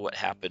know what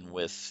happened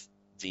with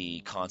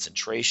the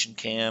concentration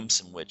camps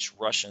in which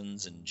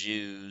Russians and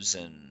Jews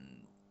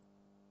and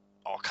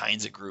all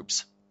kinds of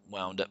groups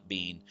wound up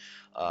being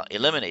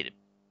eliminated.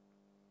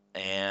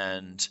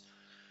 And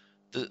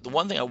the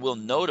one thing I will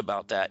note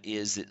about that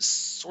is it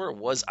sort of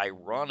was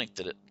ironic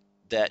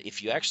that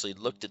if you actually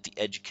looked at the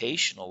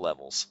educational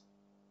levels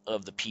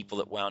of the people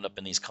that wound up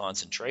in these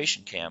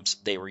concentration camps,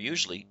 they were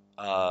usually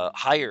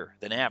higher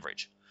than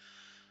average.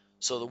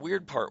 So the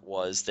weird part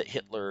was that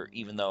Hitler,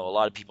 even though a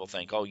lot of people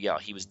think, oh yeah,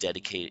 he was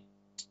dedicated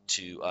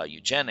to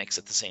eugenics,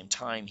 at the same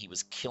time he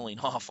was killing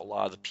off a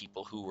lot of the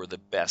people who were the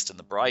best and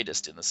the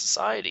brightest in the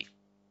society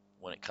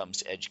when it comes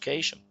to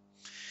education.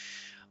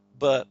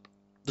 But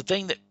the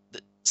thing that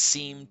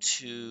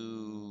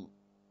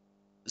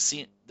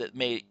that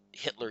made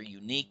Hitler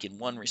unique in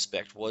one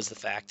respect was the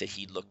fact that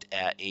he looked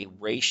at a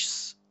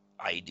race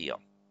ideal.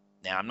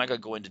 Now, I'm not going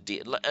to go into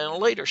in a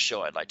later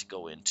show. I'd like to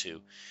go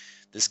into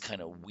this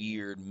kind of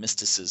weird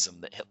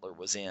mysticism that Hitler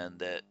was in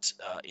that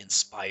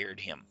inspired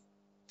him.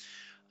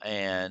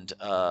 And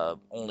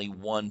only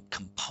one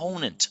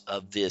component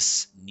of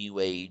this New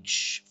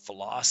Age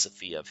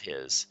philosophy of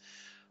his,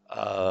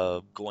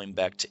 going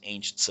back to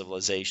ancient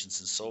civilizations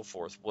and so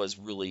forth, was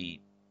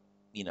really,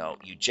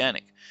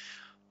 eugenic.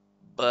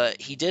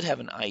 But he did have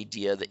an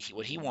idea that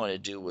what he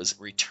wanted to do was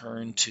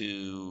return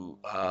to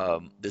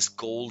this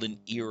golden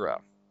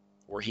era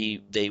where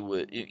they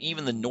would,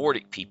 even the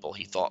Nordic people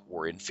he thought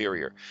were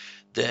inferior,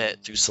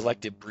 that through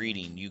selective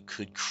breeding you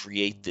could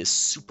create this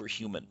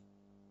superhuman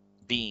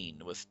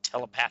being with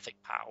telepathic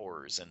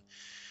powers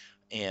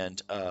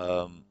and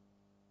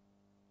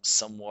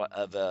somewhat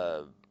of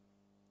a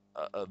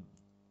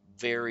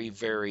very,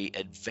 very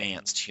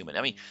advanced human.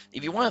 I mean,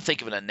 if you want to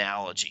think of an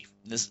analogy,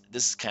 this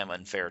is kind of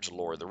unfair to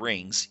Lord of the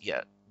Rings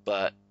yet,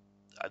 but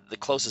the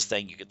closest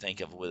thing you could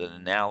think of with an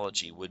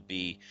analogy would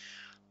be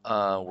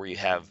where you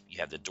have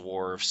the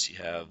dwarfs, you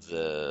have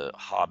the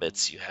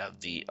hobbits, you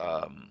have the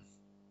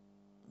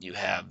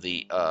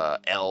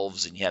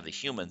elves, and you have the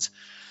humans.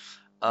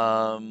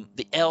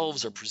 The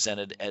elves are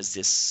presented as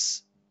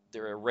this.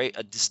 They're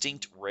a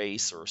distinct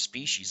race or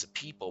species of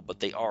people, but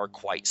they are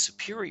quite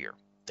superior.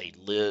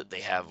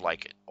 They have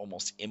like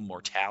almost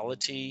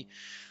immortality.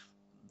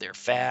 They're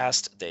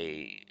fast.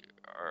 They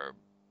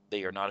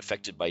are not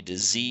affected by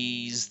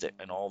disease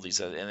and all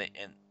these other, and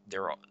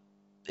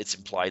it's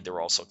implied they're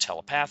also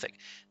telepathic.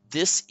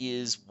 This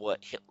is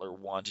what Hitler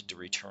wanted to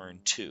return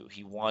to.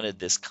 He wanted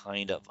this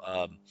kind of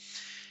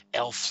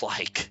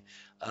elf-like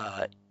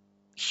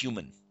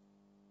human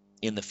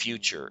in the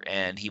future,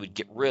 and he would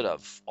get rid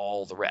of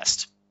all the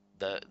rest.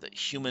 The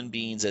human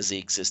beings as they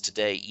exist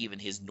today, even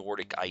his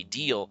Nordic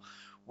ideal,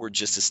 were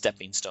just a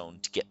stepping stone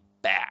to get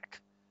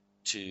back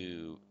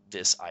to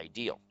this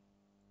ideal.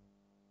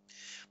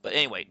 But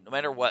anyway, no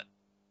matter what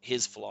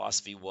his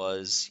philosophy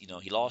was,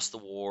 he lost the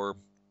war,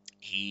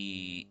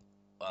 he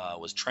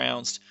was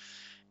trounced,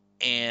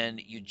 and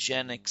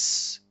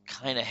eugenics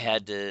kind of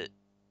had to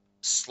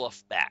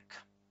slough back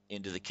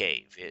into the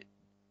cave. It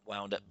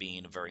wound up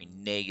being a very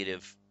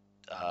negative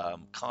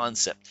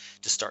concept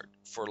to start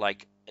for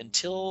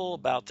until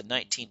about the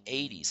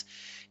 1980s.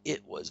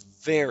 It was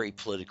very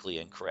politically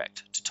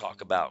incorrect to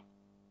talk about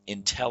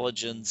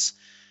intelligence,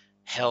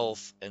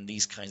 health, and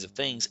these kinds of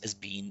things as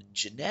being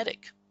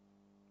genetic.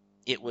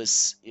 It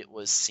was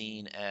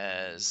seen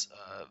as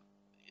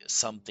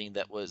something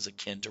that was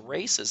akin to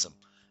racism,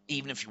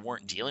 even if you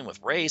weren't dealing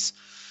with race.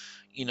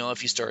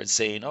 If you started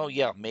saying, oh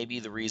yeah, maybe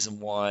the reason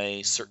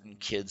why certain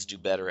kids do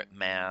better at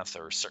math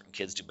or certain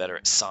kids do better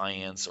at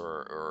science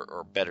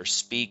or better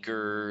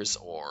speakers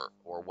or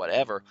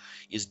whatever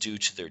is due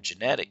to their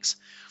genetics.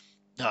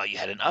 No, you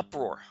had an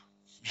uproar.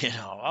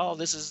 Oh,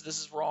 this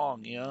is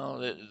wrong.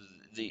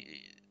 The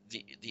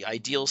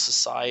ideal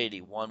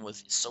society, one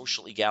with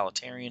social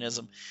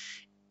egalitarianism,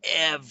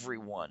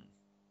 everyone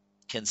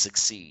can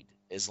succeed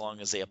as long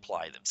as they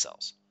apply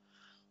themselves.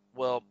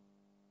 Well,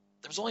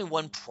 there was only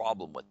one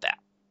problem with that,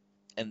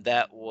 and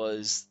that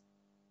was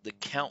the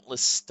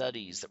countless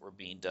studies that were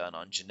being done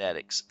on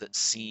genetics that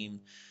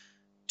seemed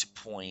to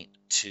point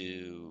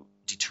to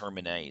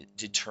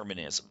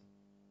determinism,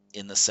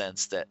 in the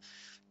sense that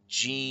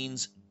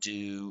genes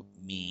do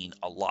mean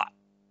a lot.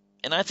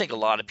 And I think a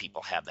lot of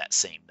people have that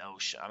same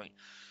notion. I mean,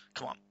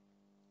 come on,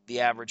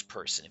 the average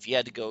person, if you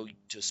had to go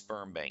to a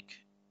sperm bank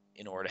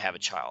in order to have a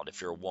child,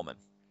 if you're a woman,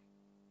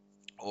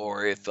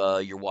 or if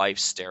your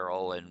wife's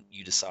sterile and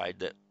you decide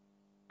that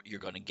you're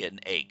going to get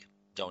an egg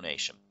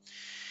donation.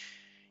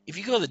 If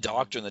you go to the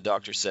doctor and the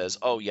doctor says,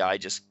 "Oh yeah, I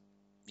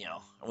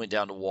went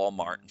down to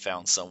Walmart and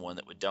found someone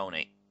that would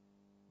donate,"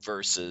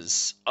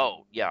 versus,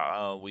 "Oh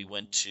yeah, we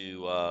went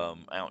to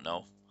I don't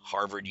know,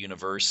 Harvard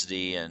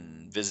University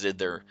and visited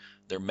their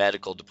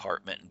medical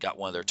department and got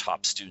one of their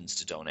top students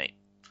to donate."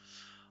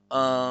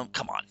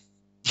 Come on.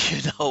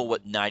 You know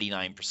what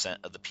 99%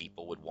 of the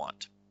people would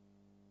want?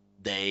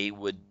 They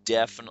would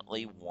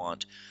definitely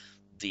want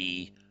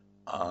the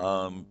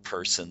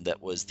person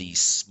that was the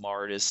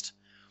smartest,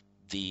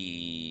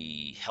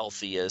 the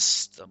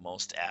healthiest, the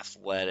most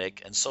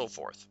athletic, and so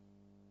forth.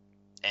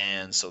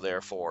 And so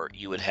therefore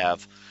you would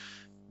have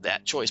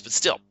that choice. But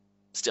still,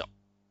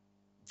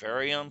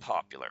 very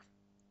unpopular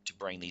to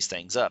bring these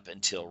things up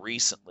until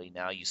recently.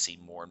 Now you see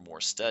more and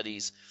more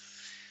studies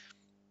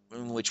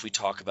in which we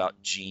talk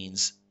about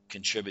genes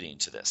contributing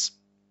to this.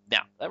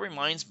 Now, that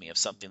reminds me of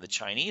something the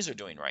Chinese are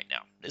doing right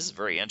now. This is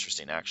very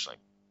interesting, actually.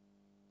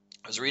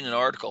 I was reading an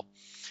article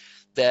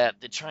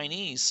that the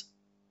Chinese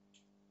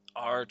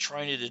are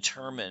trying to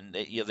determine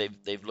that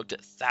they've looked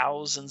at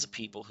thousands of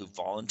people who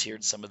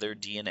volunteered some of their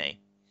DNA,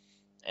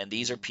 and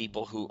these are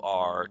people who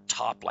are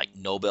top, like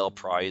Nobel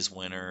Prize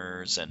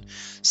winners and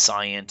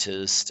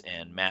scientists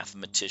and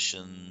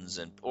mathematicians,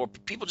 and or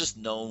people just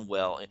known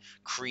well,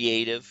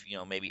 creative,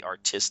 maybe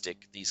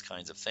artistic, these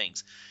kinds of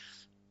things.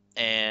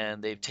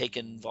 And they've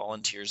taken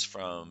volunteers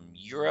from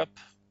Europe,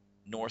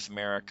 North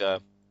America,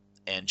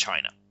 and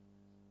China,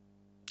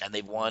 and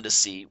they've wanted to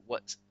see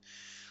what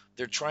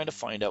they're trying to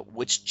find out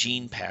which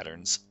gene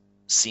patterns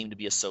seem to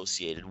be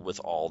associated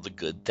with all the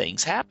good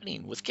things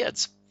happening with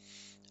kids.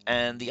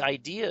 And the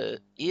idea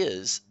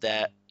is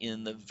that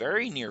in the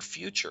very near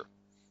future,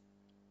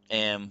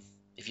 and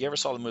if you ever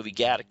saw the movie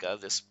Gattaca,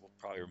 this will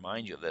probably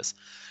remind you of this,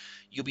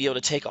 you'll be able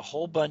to take a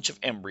whole bunch of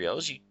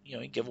embryos.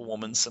 You give a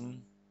woman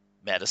some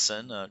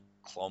medicine,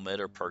 Clomid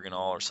or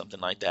Pergonal or something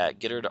like that,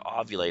 get her to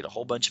ovulate a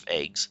whole bunch of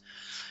eggs,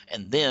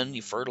 and then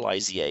you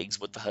fertilize the eggs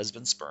with the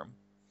husband's sperm.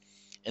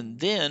 And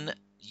then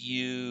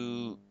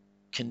you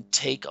can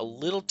take a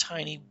little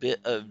tiny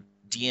bit of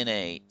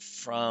DNA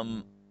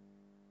from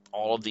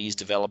all of these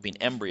developing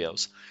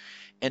embryos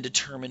and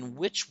determine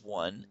which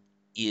one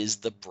is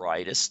the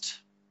brightest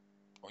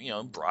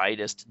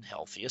and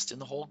healthiest in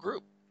the whole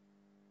group.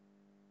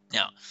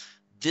 Now,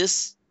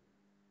 this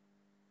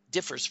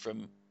differs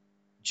from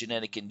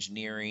genetic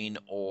engineering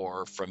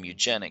or from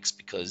eugenics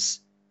because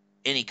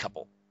any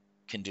couple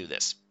can do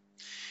this.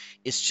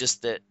 It's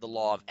just that the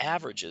law of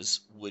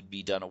averages would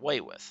be done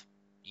away with.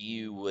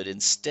 You would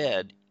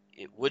instead,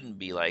 it wouldn't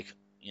be like,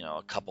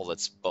 a couple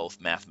that's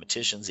both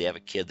mathematicians, they have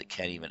a kid that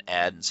can't even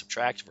add and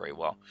subtract very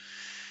well.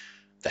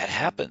 That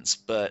happens,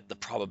 but the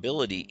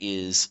probability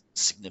is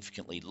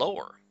significantly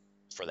lower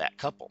for that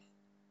couple,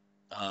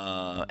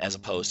 as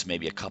opposed to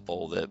maybe a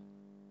couple that,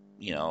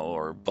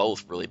 are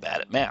both really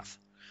bad at math.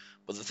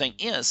 But the thing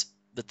is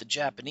that the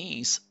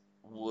Japanese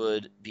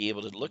would be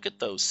able to look at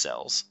those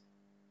cells,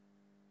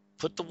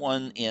 put the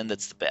one in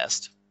that's the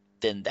best,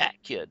 then that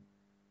kid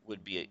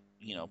would be,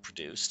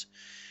 produced.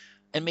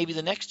 And maybe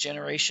the next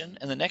generation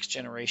and the next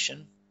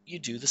generation, you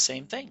do the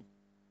same thing.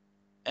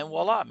 And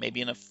voila,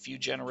 maybe in a few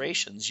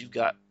generations, you've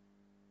got,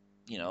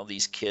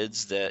 these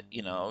kids that,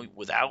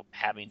 without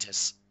having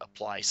to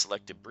apply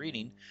selective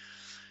breeding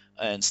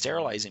and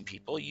sterilizing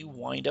people, you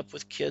wind up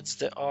with kids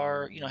that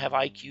are, have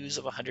IQs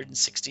of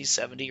 160,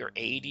 70, or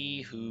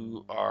 80,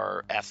 who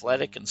are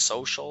athletic and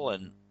social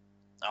and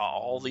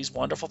all these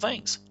wonderful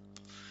things.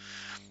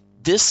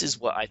 This is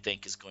what I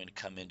think is going to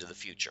come into the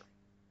future.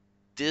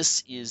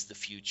 This is the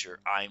future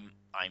I'm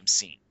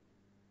seeing,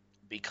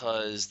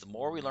 because the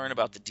more we learn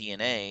about the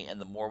DNA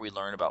and the more we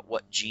learn about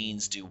what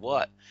genes do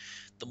what,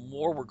 the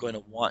more we're going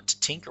to want to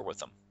tinker with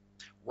them.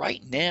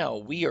 Right now,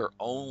 we are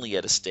only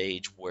at a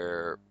stage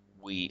where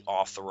we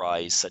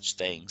authorize such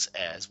things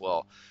as,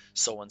 well,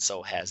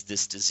 so-and-so has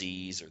this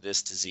disease or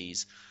this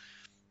disease,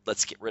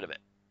 let's get rid of it.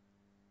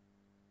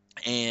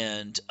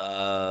 And,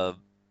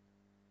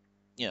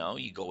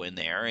 you go in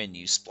there and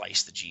you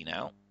splice the gene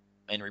out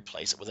and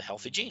replace it with a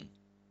healthy gene.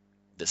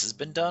 This has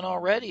been done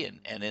already,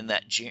 and in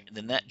that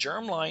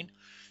germline,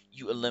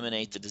 you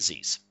eliminate the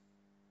disease.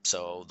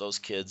 So those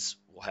kids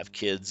will have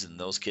kids, and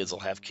those kids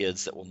will have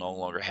kids that will no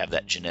longer have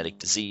that genetic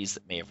disease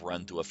that may have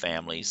run through a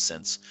family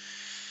since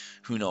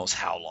who knows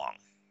how long.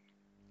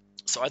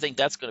 So I think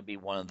that's going to be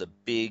one of the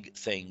big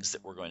things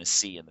that we're going to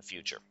see in the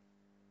future.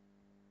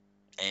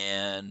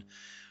 And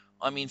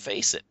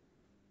face it,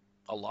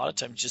 a lot of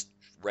times just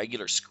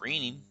regular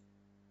screening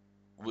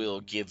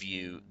will give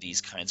you these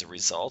kinds of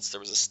results.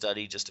 There was a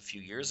study just a few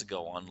years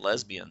ago on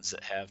lesbians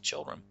that have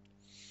children,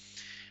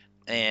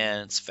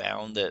 and it's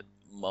found that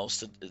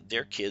most of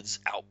their kids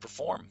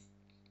outperform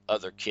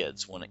other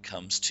kids when it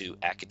comes to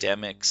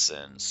academics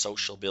and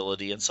social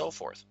ability and so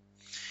forth.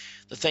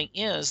 The thing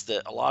is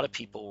that a lot of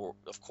people,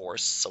 of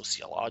course,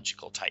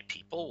 sociological type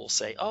people, will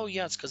say, oh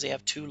yeah, it's because they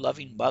have two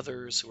loving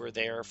mothers who are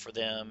there for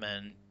them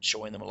and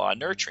showing them a lot of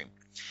nurturing.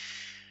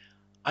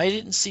 I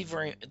didn't see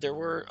very there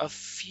were a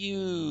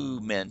few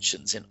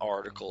mentions in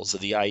articles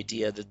of the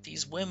idea that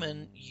these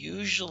women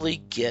usually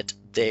get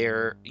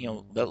their,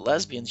 the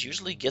lesbians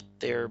usually get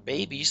their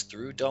babies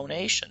through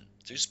donation,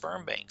 through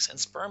sperm banks, and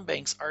sperm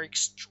banks are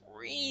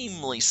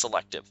extremely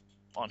selective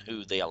on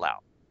who they allow.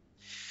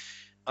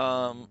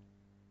 Um,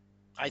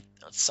 I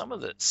some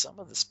of the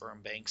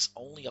sperm banks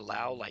only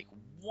allow like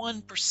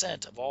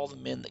 1% of all the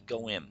men that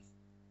go in.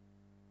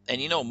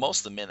 And most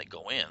of the men that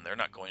go in, they're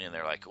not going in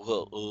there like,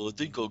 well, I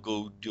think I'll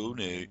go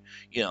donate.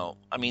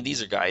 I mean,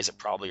 these are guys that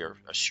probably are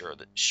sure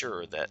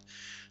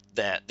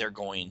that they're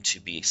going to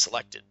be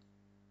selected.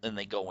 Then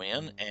they go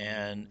in,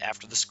 and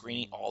after the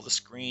screening, all the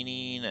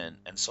screening and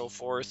so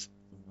forth,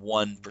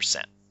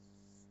 1%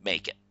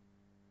 make it.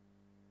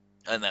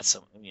 And that's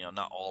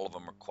not all of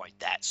them are quite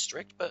that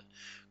strict, but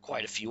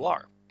quite a few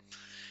are.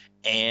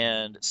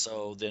 And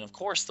so then, of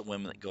course, the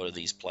women that go to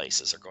these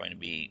places are going to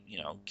be,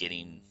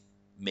 getting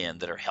men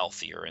that are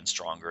healthier and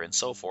stronger and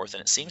so forth.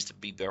 And it seems to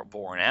be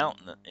borne out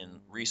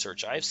in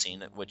research I've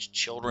seen, at which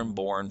children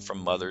born from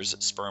mothers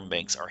at sperm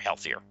banks are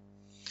healthier.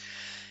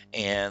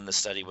 And the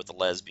study with the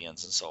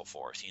lesbians and so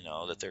forth,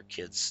 that their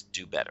kids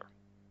do better.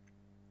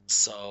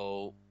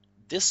 So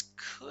this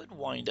could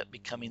wind up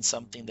becoming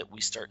something that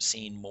we start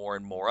seeing more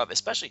and more of,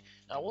 especially,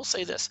 now I will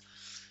say this,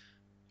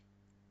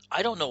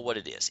 I don't know what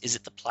it is. Is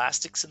it the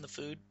plastics in the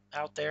food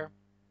out there?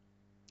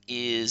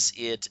 Is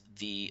it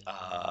the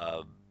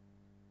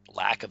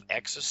lack of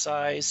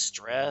exercise,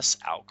 stress,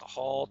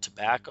 alcohol,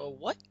 tobacco?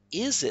 What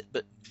is it?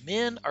 But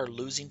men are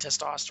losing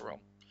testosterone.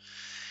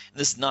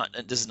 This is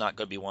not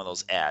going to be one of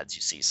those ads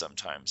you see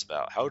sometimes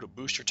about how to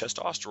boost your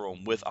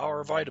testosterone with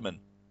our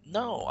vitamin.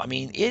 No, I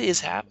mean it is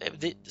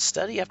happening.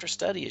 Study after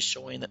study is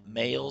showing that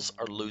males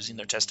are losing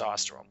their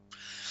testosterone,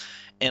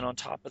 and on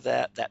top of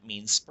that, that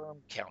means sperm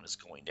count is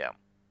going down.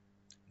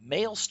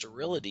 Male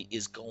sterility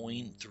is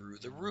going through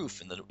the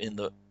roof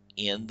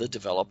in the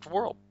developed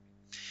world.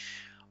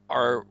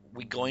 Are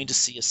we going to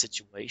see a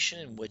situation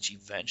in which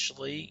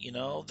eventually,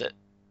 that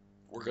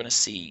we're going to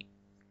see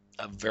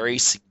a very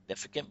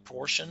significant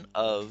portion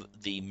of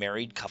the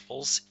married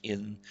couples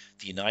in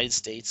the United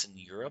States and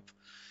Europe,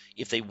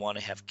 if they want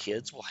to have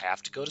kids, will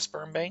have to go to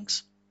sperm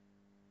banks?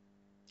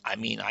 I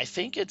mean, I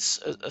think it's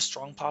a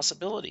strong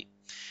possibility.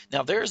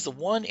 Now, there's the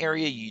one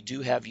area you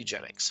do have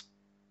eugenics.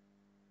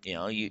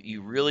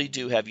 You really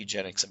do have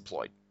eugenics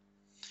employed.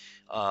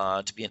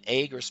 To be an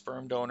egg or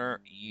sperm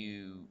donor,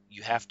 you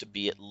have to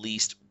be at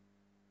least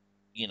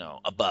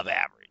above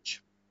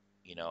average.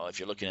 If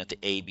you're looking at the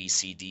A, B,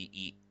 C, D,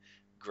 E,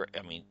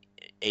 I mean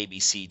A, B,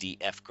 C, D,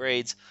 F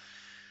grades,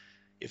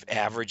 if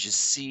average is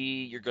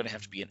C, you're going to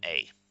have to be an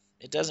A.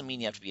 It doesn't mean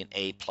you have to be an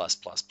A plus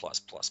plus plus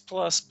plus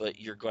plus, but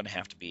you're going to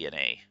have to be an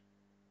A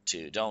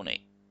to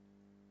donate.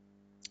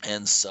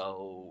 And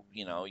so,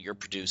 you're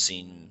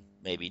producing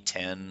maybe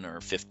 10 or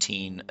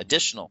 15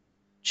 additional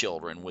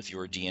children with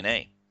your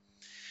DNA.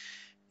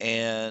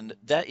 And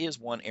that is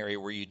one area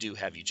where you do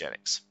have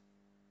eugenics,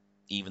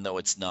 even though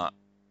it's not,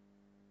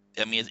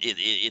 I mean,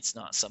 it's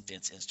not something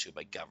that's instituted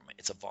by government.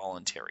 It's a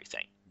voluntary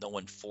thing. No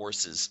one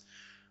forces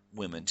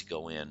women to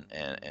go in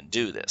and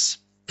do this.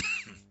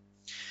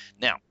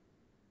 Now,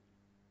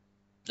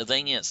 the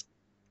thing is,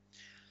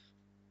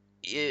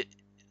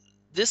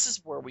 this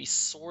is where we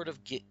sort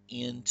of get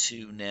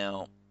into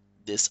now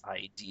this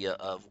idea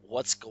of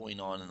what's going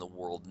on in the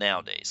world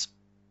nowadays.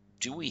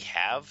 Do we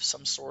have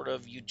some sort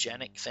of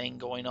eugenic thing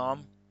going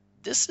on?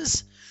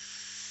 This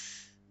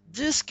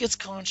gets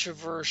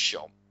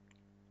controversial,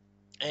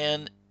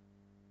 and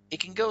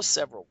it can go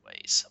several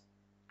ways.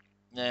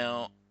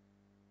 Now,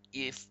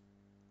 if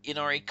in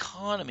our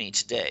economy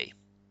today,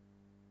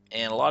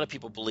 and a lot of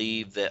people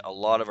believe that a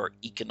lot of our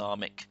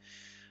economic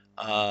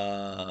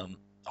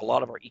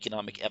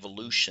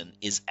evolution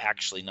is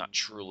actually not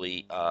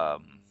truly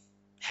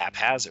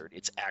haphazard,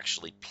 it's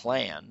actually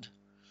planned.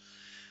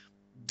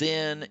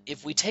 Then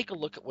if we take a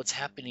look at what's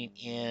happening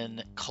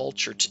in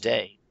culture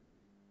today,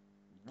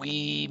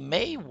 we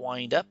may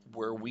wind up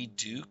where we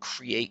do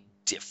create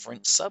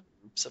different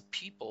subgroups of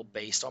people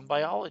based on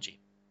biology.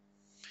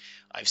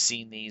 I've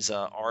seen these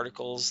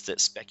articles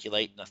that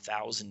speculate in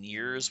 1,000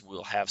 years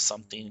we'll have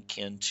something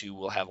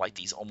we'll have like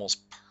these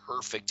almost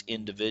perfect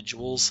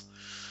individuals.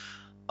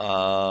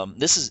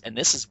 This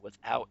is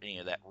without any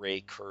of that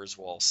Ray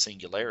Kurzweil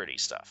singularity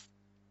stuff.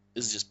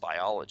 This is just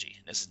biology.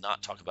 This is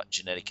not talking about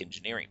genetic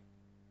engineering,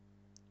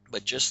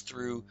 but just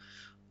through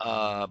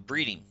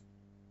breeding,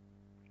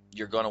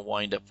 you're going to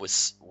wind up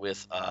with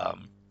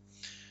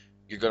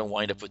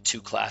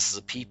two classes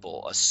of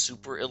people: a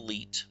super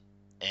elite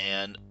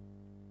and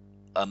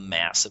a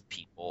mass of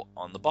people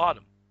on the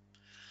bottom.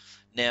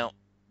 Now,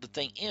 the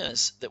thing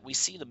is that we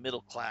see the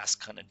middle class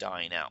kind of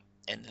dying out,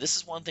 and this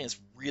is one thing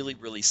that's really,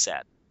 really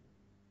sad.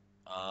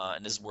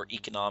 And this is where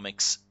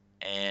economics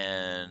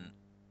and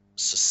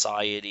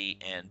society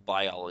and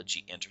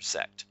biology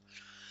intersect.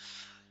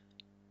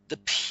 The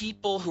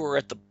people who are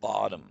at the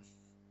bottom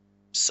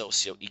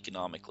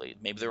socioeconomically,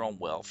 maybe they're on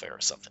welfare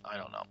or something, I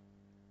don't know.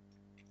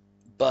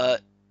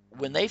 But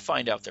when they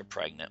find out they're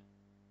pregnant,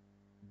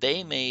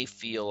 they may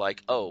feel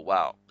like, oh,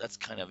 wow, that's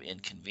kind of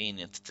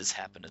inconvenient that this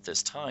happened at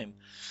this time.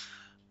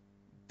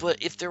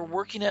 But if they're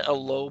working at a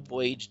low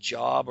wage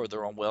job or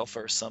they're on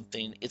welfare or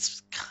something,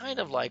 it's kind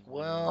of like,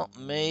 well,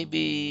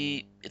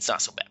 maybe it's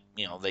not so bad.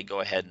 They go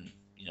ahead and,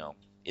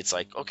 it's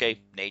like, okay,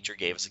 nature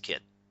gave us a kid.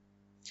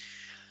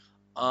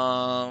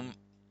 Um,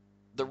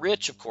 the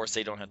rich, of course,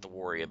 they don't have to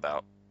worry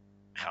about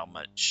how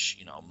much,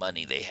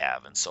 money they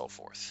have and so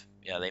forth.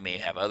 Yeah, they may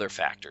have other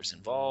factors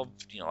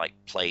involved, like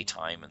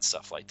playtime and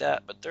stuff like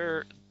that, but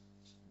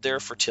their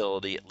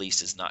fertility at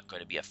least is not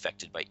going to be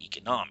affected by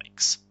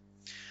economics.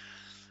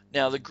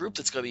 Now, the group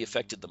that's going to be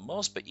affected the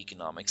most by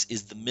economics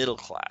is the middle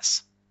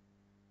class,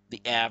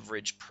 the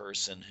average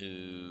person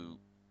who,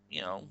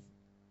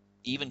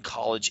 even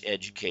college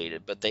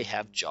educated, but they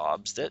have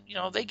jobs that,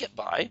 they get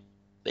by.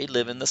 They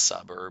live in the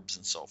suburbs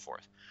and so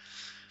forth.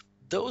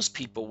 Those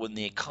people, when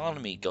the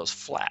economy goes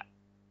flat,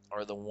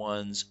 are the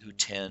ones who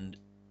tend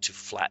to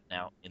flatten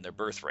out in their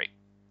birth rate.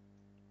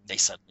 They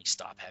suddenly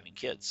stop having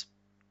kids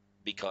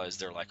because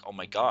they're like, oh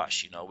my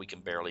gosh, we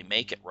can barely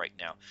make it right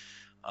now.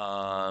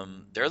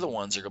 They're the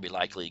ones that are going to be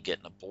likely to get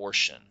an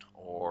abortion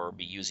or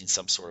be using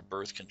some sort of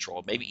birth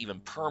control, maybe even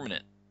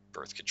permanent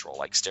birth control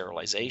like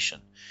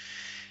sterilization.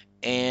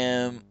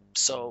 And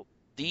so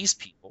these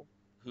people,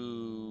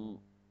 who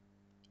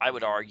I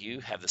would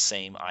argue have the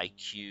same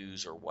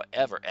IQs or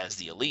whatever as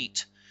the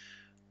elite,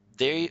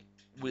 they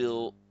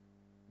will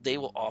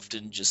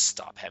often just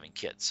stop having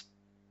kids.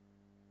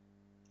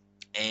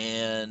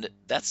 And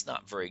that's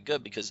not very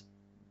good, because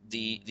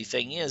the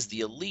thing is,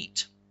 the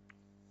elite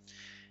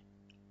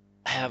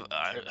I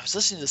was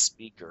listening to the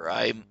speaker.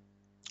 I'm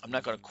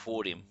not going to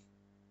quote him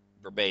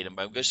verbatim,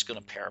 but I'm just going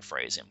to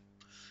paraphrase him.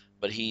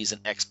 But he's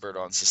an expert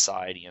on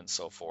society and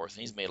so forth,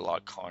 and he's made a lot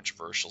of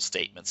controversial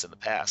statements in the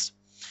past.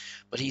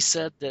 But he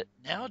said that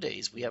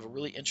nowadays we have a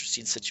really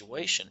interesting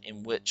situation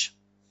in which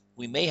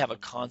we may have a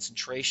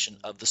concentration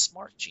of the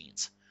smart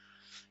genes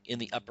in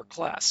the upper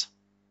class.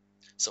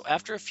 So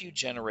after a few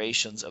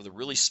generations of the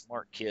really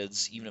smart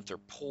kids, even if they're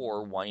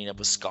poor, winding up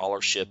with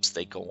scholarships,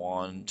 they go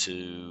on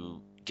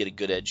to get a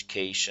good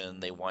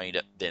education. They wind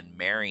up then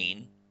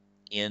marrying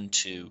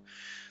into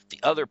the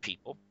other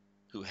people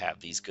who have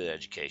these good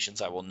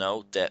educations. I will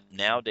note that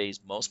nowadays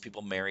most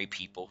people marry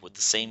people with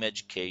the same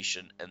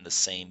education and the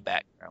same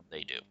background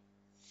they do.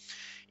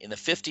 In the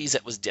 50s,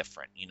 it was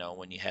different.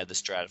 When you had the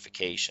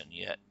stratification,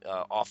 you had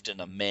often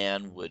a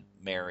man would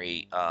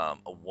marry a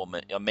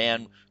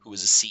man who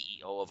was a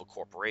CEO of a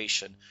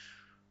corporation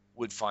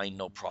would find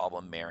no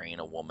problem marrying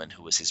a woman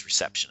who was his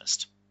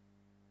receptionist,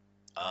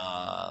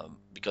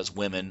 because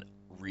women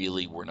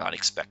really were not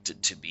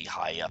expected to be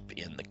high up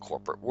in the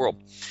corporate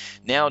world.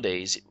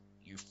 Nowadays,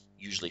 you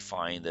usually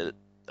find that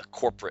a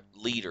corporate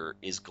leader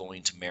is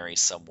going to marry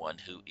someone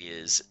who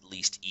is at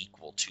least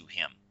equal to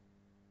him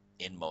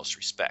in most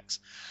respects.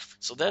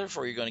 So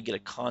therefore, you're going to get a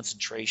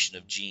concentration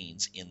of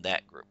genes in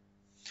that group.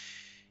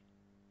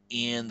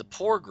 In the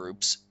poor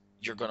groups,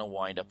 you're going to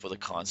wind up with a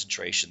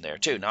concentration there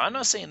too. Now, I'm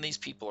not saying these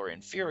people are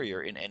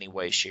inferior in any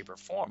way, shape, or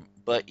form,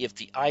 but if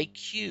the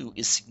IQ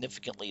is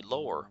significantly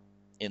lower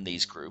in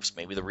these groups,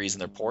 maybe the reason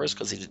they're poor is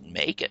because they didn't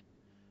make it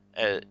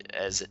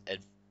as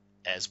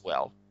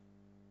well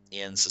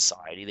in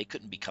society. They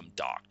couldn't become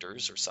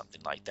doctors or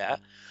something like that.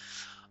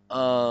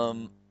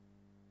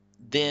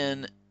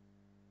 Then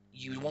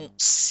you won't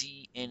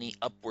see any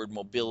upward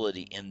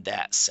mobility in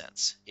that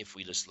sense if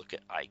we just look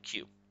at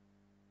IQ.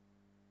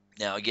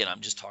 Now, again,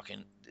 I'm just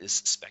talking this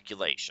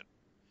speculation.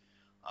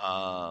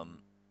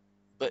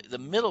 But the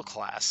middle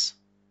class,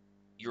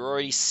 you're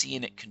already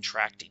seeing it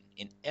contracting.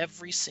 In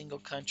every single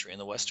country in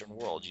the Western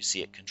world, you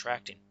see it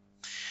contracting.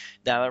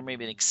 Now, there may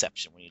be an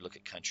exception when you look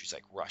at countries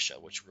like Russia,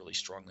 which really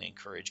strongly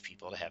encourage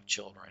people to have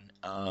children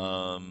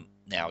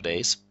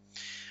nowadays.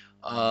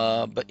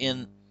 But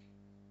in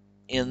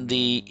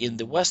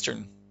the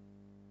Western,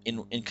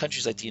 in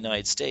countries like the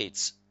United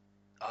States,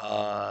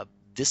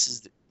 this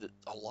is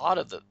a lot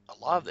of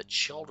the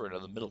children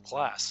of the middle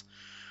class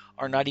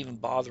are not even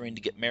bothering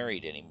to get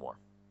married anymore.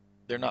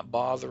 They're not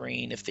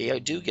bothering, if they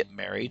do get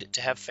married,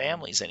 to have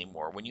families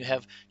anymore. When you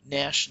have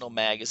national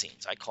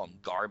magazines, I call them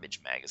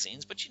garbage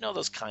magazines, but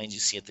those kinds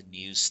you see at the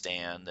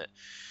newsstand that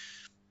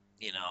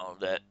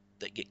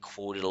that get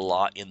quoted a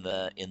lot in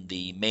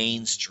the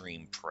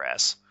mainstream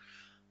press,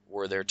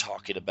 where they're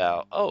talking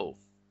about, oh,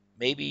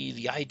 maybe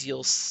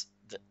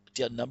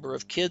the number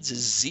of kids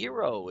is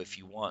 0 if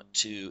you want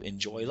to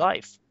enjoy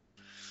life.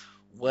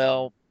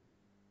 Well,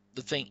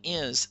 the thing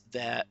is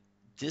that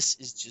this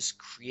is just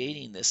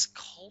creating this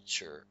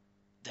culture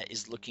that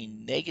is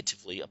looking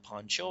negatively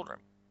upon children.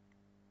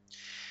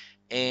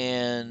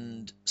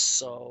 And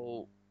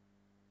so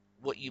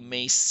what you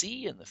may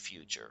see in the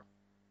future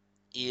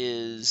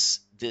is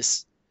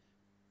this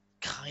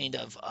kind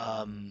of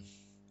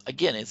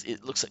again,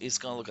 it looks like it's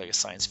going to look like a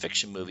science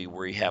fiction movie,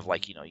 where you have,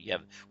 like, you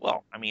have,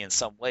 well, I mean, in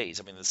some ways,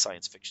 I mean, the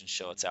science fiction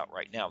show it's out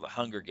right now, The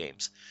Hunger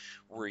Games,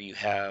 where you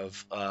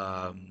have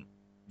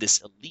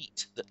this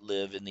elite that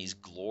live in these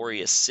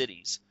glorious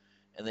cities,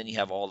 and then you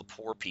have all the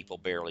poor people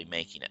barely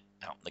making it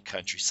out in the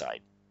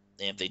countryside.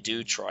 And if they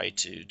do try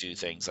to do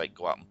things like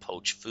go out and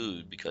poach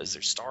food because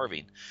they're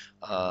starving,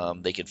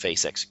 they could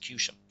face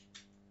execution.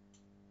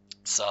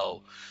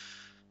 So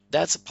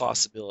that's a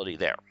possibility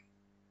there.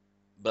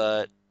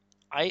 But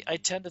I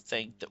tend to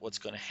think that what's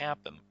going to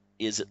happen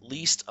is, at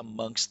least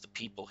amongst the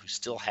people who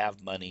still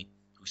have money,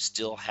 who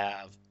still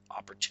have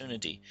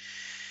opportunity,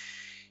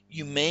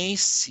 you may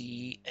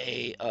see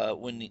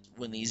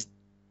when these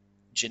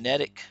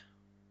genetic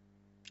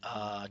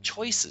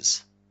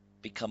choices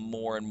become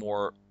more and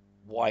more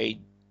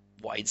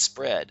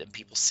widespread, and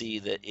people see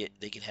that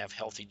they can have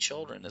healthy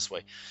children this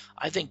way.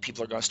 I think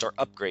people are going to start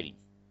upgrading.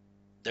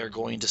 They're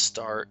going to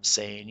start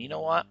saying, you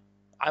know what?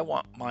 I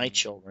want my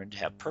children to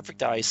have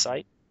perfect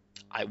eyesight.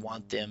 I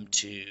want them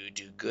to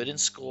do good in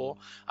school.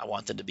 I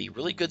want them to be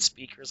really good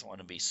speakers. I want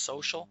them to be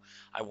social.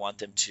 I want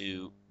them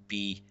to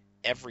be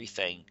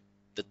everything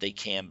that they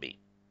can be.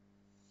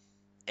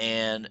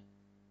 And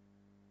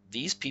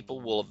these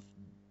people will,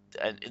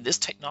 and this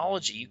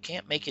technology, you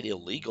can't make it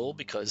illegal,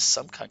 because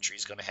some country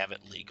is going to have it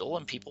legal,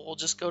 and people will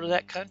just go to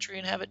that country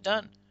and have it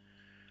done.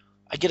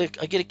 I get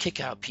a kick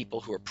out of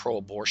people who are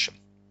pro-abortion,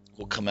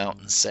 will come out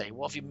and say,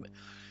 well,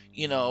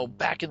 if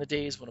back in the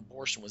days when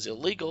abortion was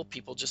illegal,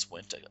 people just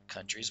went to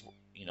countries,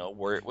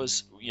 where it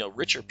was,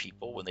 richer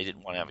people, when they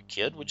didn't want to have a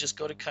kid, would just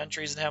go to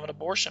countries and have an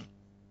abortion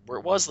where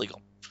it was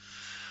legal.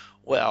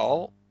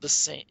 Well,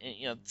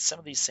 some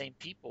of these same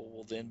people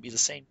will then be the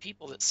same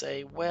people that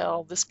say,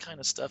 well, this kind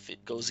of stuff,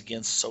 it goes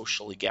against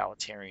social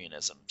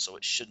egalitarianism, so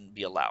it shouldn't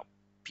be allowed.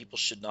 People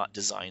should not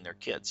design their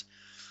kids.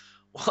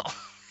 Well,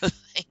 the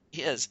thing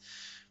is,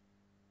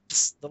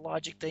 the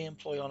logic they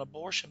employ on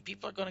abortion,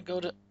 people are going to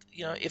go to,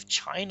 if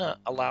China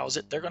allows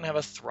it, they're going to have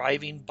a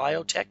thriving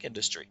biotech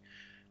industry.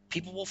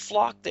 People will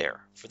flock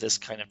there for this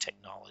kind of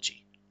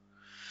technology.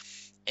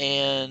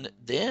 And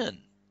then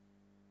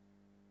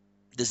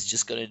this is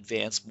just going to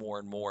advance more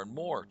and more and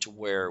more, to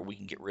where we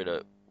can get rid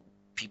of,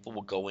 people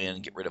will go in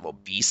and get rid of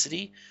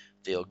obesity.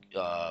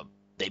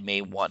 They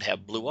may want to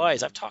have blue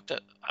eyes. I've talked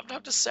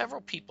to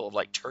several people of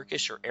like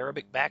Turkish or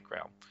Arabic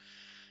background,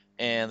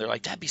 and they're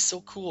like, that'd be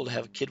so cool to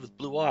have a kid with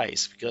blue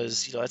eyes,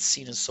 because that's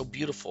seen as so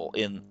beautiful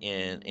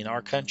in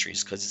our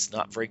countries, because it's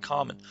not very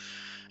common.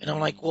 And I'm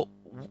like, well,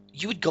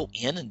 you would go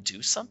in and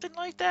do something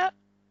like that?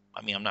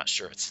 I mean, I'm not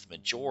sure it's the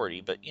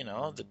majority, but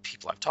the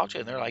people I've talked to,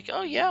 and they're like,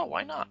 oh yeah,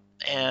 why not?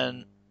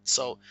 And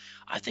so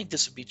I think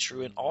this would be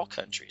true in all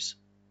countries.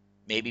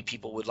 Maybe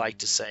people would like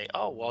to say,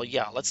 oh, well,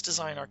 yeah, let's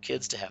design our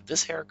kids to have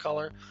this hair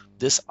color,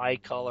 this eye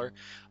color.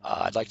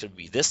 I'd like them to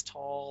be this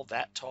tall,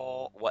 that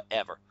tall,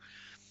 whatever.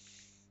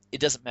 It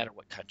doesn't matter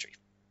what country.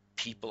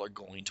 People are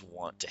going to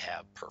want to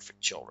have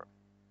perfect children.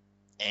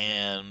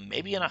 And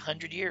maybe in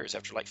 100 years,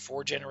 after like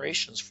 4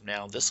 generations from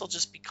now, this will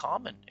just be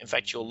common. In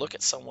fact, you'll look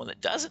at someone that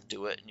doesn't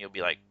do it, and you'll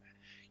be like,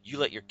 you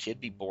let your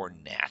kid be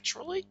born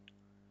naturally?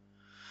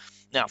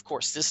 Now, of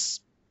course,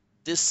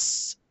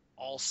 this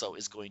also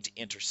is going to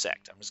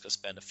intersect. I'm just going to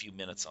spend a few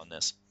minutes on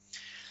this.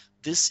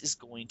 This is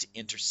going to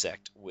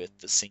intersect with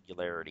the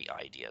singularity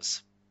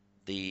ideas,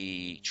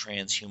 the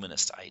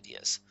transhumanist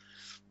ideas,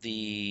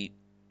 the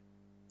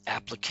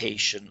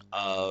application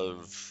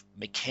of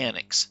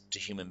mechanics to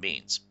human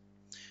beings,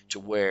 to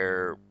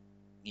where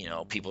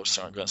people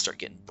are going to start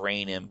getting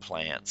brain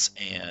implants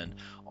and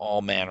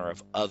all manner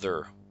of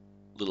other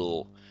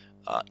little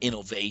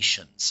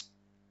innovations.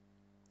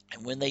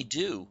 And when they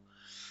do,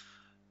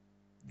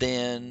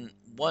 then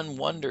one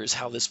wonders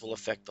how this will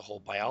affect the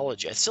whole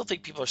biology. I still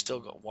think people are still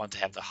going to want to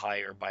have the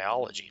higher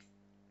biology,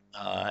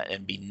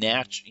 and be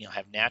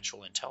have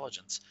natural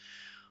intelligence.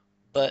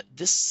 But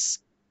this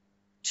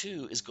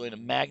too is going to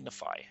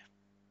magnify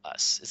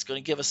us. It's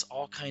going to give us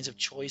all kinds of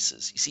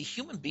choices. You see,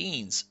 human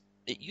beings,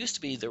 it used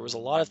to be there was a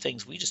lot of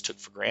things we just took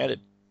for granted.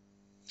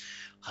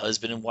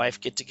 Husband and wife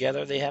get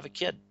together, they have a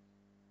kid.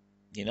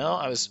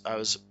 I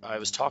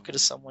was talking to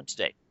someone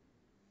today.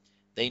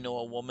 They know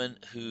a woman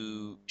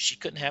who, she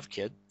couldn't have a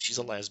kid. She's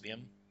a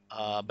lesbian,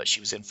 but she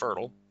was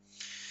infertile.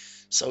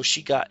 So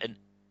she got an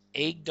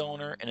egg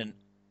donor and a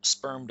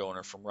sperm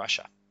donor from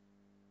Russia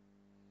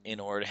in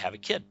order to have a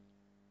kid.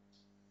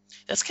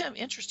 That's kind of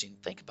interesting.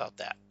 Think about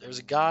that. There's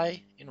a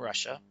guy in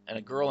Russia and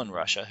a girl in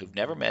Russia who've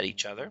never met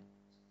each other.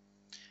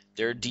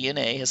 Their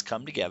DNA has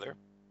come together.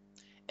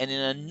 And in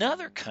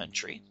another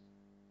country,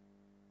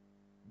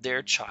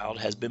 their child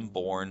has been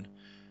born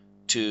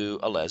to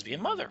a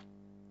lesbian mother.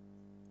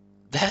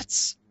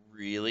 That's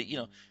really,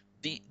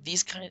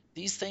 these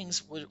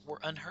things were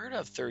unheard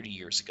of 30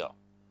 years ago.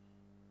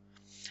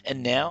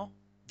 And now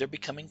they're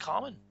becoming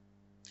common.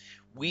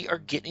 We are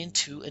getting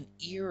into an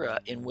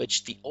era in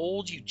which the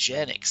old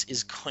eugenics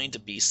is going to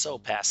be so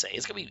passe.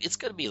 It's going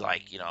to be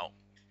like,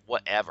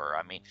 whatever.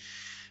 I mean,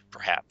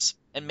 perhaps.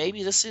 And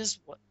maybe this is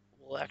what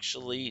will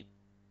actually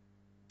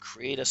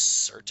create a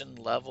certain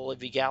level of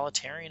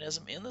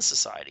egalitarianism in the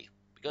society.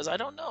 Because I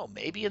don't know,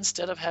 maybe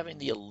instead of having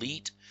the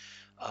elite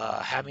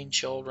having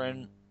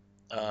children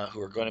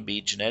who are going to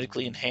be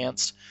genetically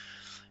enhanced,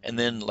 and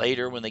then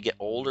later when they get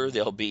older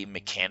they'll be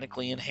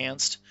mechanically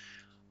enhanced,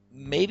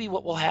 maybe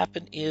what will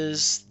happen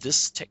is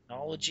this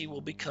technology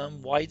will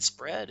become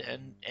widespread,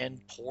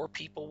 and poor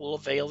people will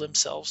avail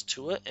themselves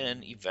to it,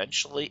 and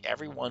eventually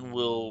everyone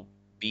will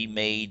be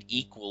made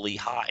equally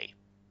high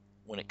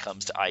when it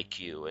comes to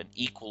IQ and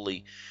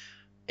equally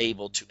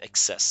able to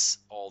access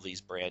all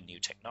these brand new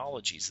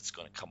technologies that's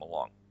going to come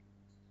along.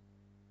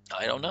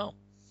 I don't know.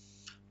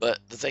 But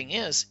the thing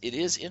is, it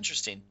is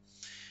interesting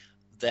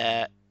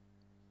that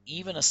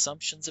even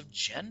assumptions of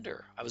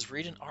gender. I was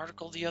reading an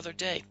article the other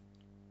day.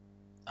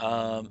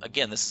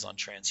 Again, this is on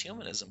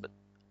transhumanism, but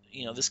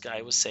this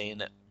guy was saying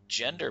that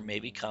gender may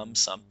become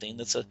something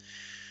that's a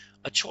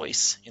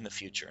choice in the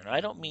future. And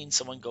I don't mean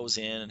someone goes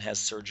in and has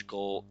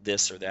surgical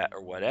this or that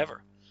or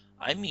whatever.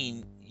 I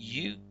mean,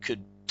 you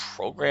could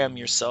program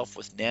yourself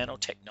with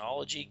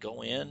nanotechnology,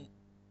 go in,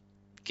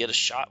 get a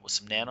shot with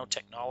some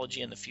nanotechnology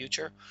in the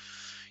future.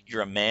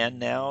 You're a man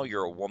now,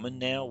 you're a woman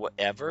now,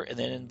 whatever. And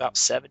then in about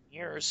 7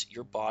 years,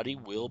 your body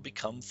will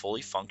become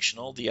fully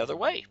functional the other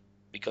way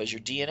because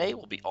your DNA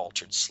will be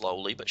altered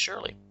slowly but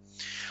surely.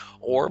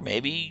 Or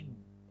maybe,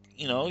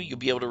 you'll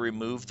be able to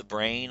remove the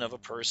brain of a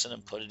person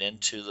and put it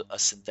into a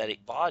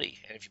synthetic body.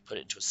 And if you put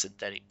it into a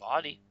synthetic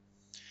body,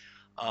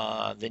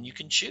 then you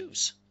can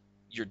choose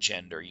your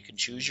gender, you can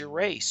choose your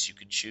race, you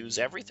can choose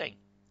everything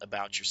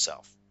about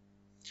yourself.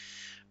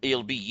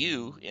 It'll be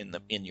you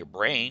in your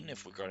brain,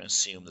 if we're going to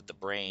assume that the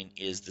brain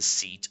is the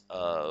seat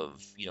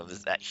of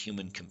that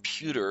human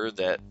computer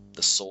that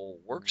the soul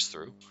works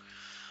through.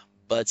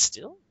 But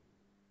still,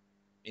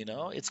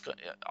 it's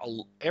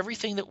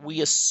everything that we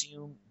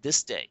assume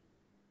this day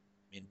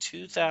in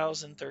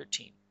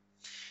 2013,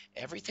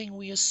 everything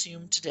we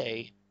assume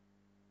today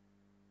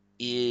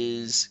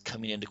is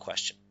coming into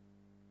question.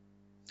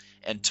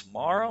 And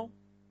tomorrow,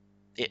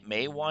 it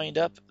may wind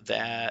up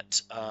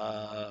that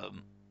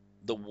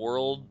the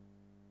world,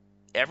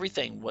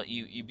 everything, what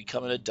you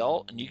become an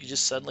adult and you can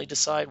just suddenly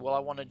decide, well, I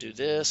want to do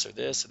this or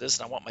this or this,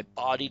 and I want my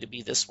body to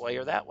be this way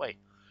or that way.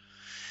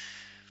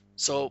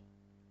 So,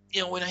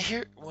 when I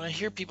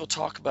hear people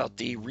talk about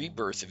the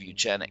rebirth of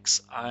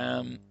eugenics,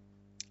 I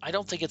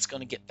don't think it's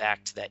going to get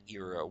back to that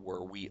era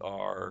where we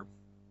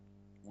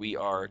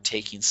are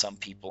taking some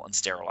people and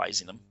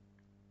sterilizing them,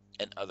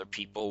 and other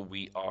people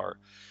we are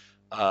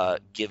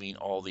giving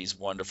all these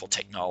wonderful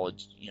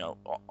technology.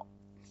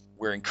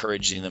 We're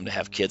encouraging them to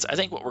have kids. I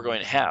think what we're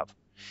going to have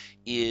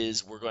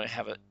is we're going to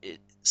have a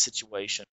situation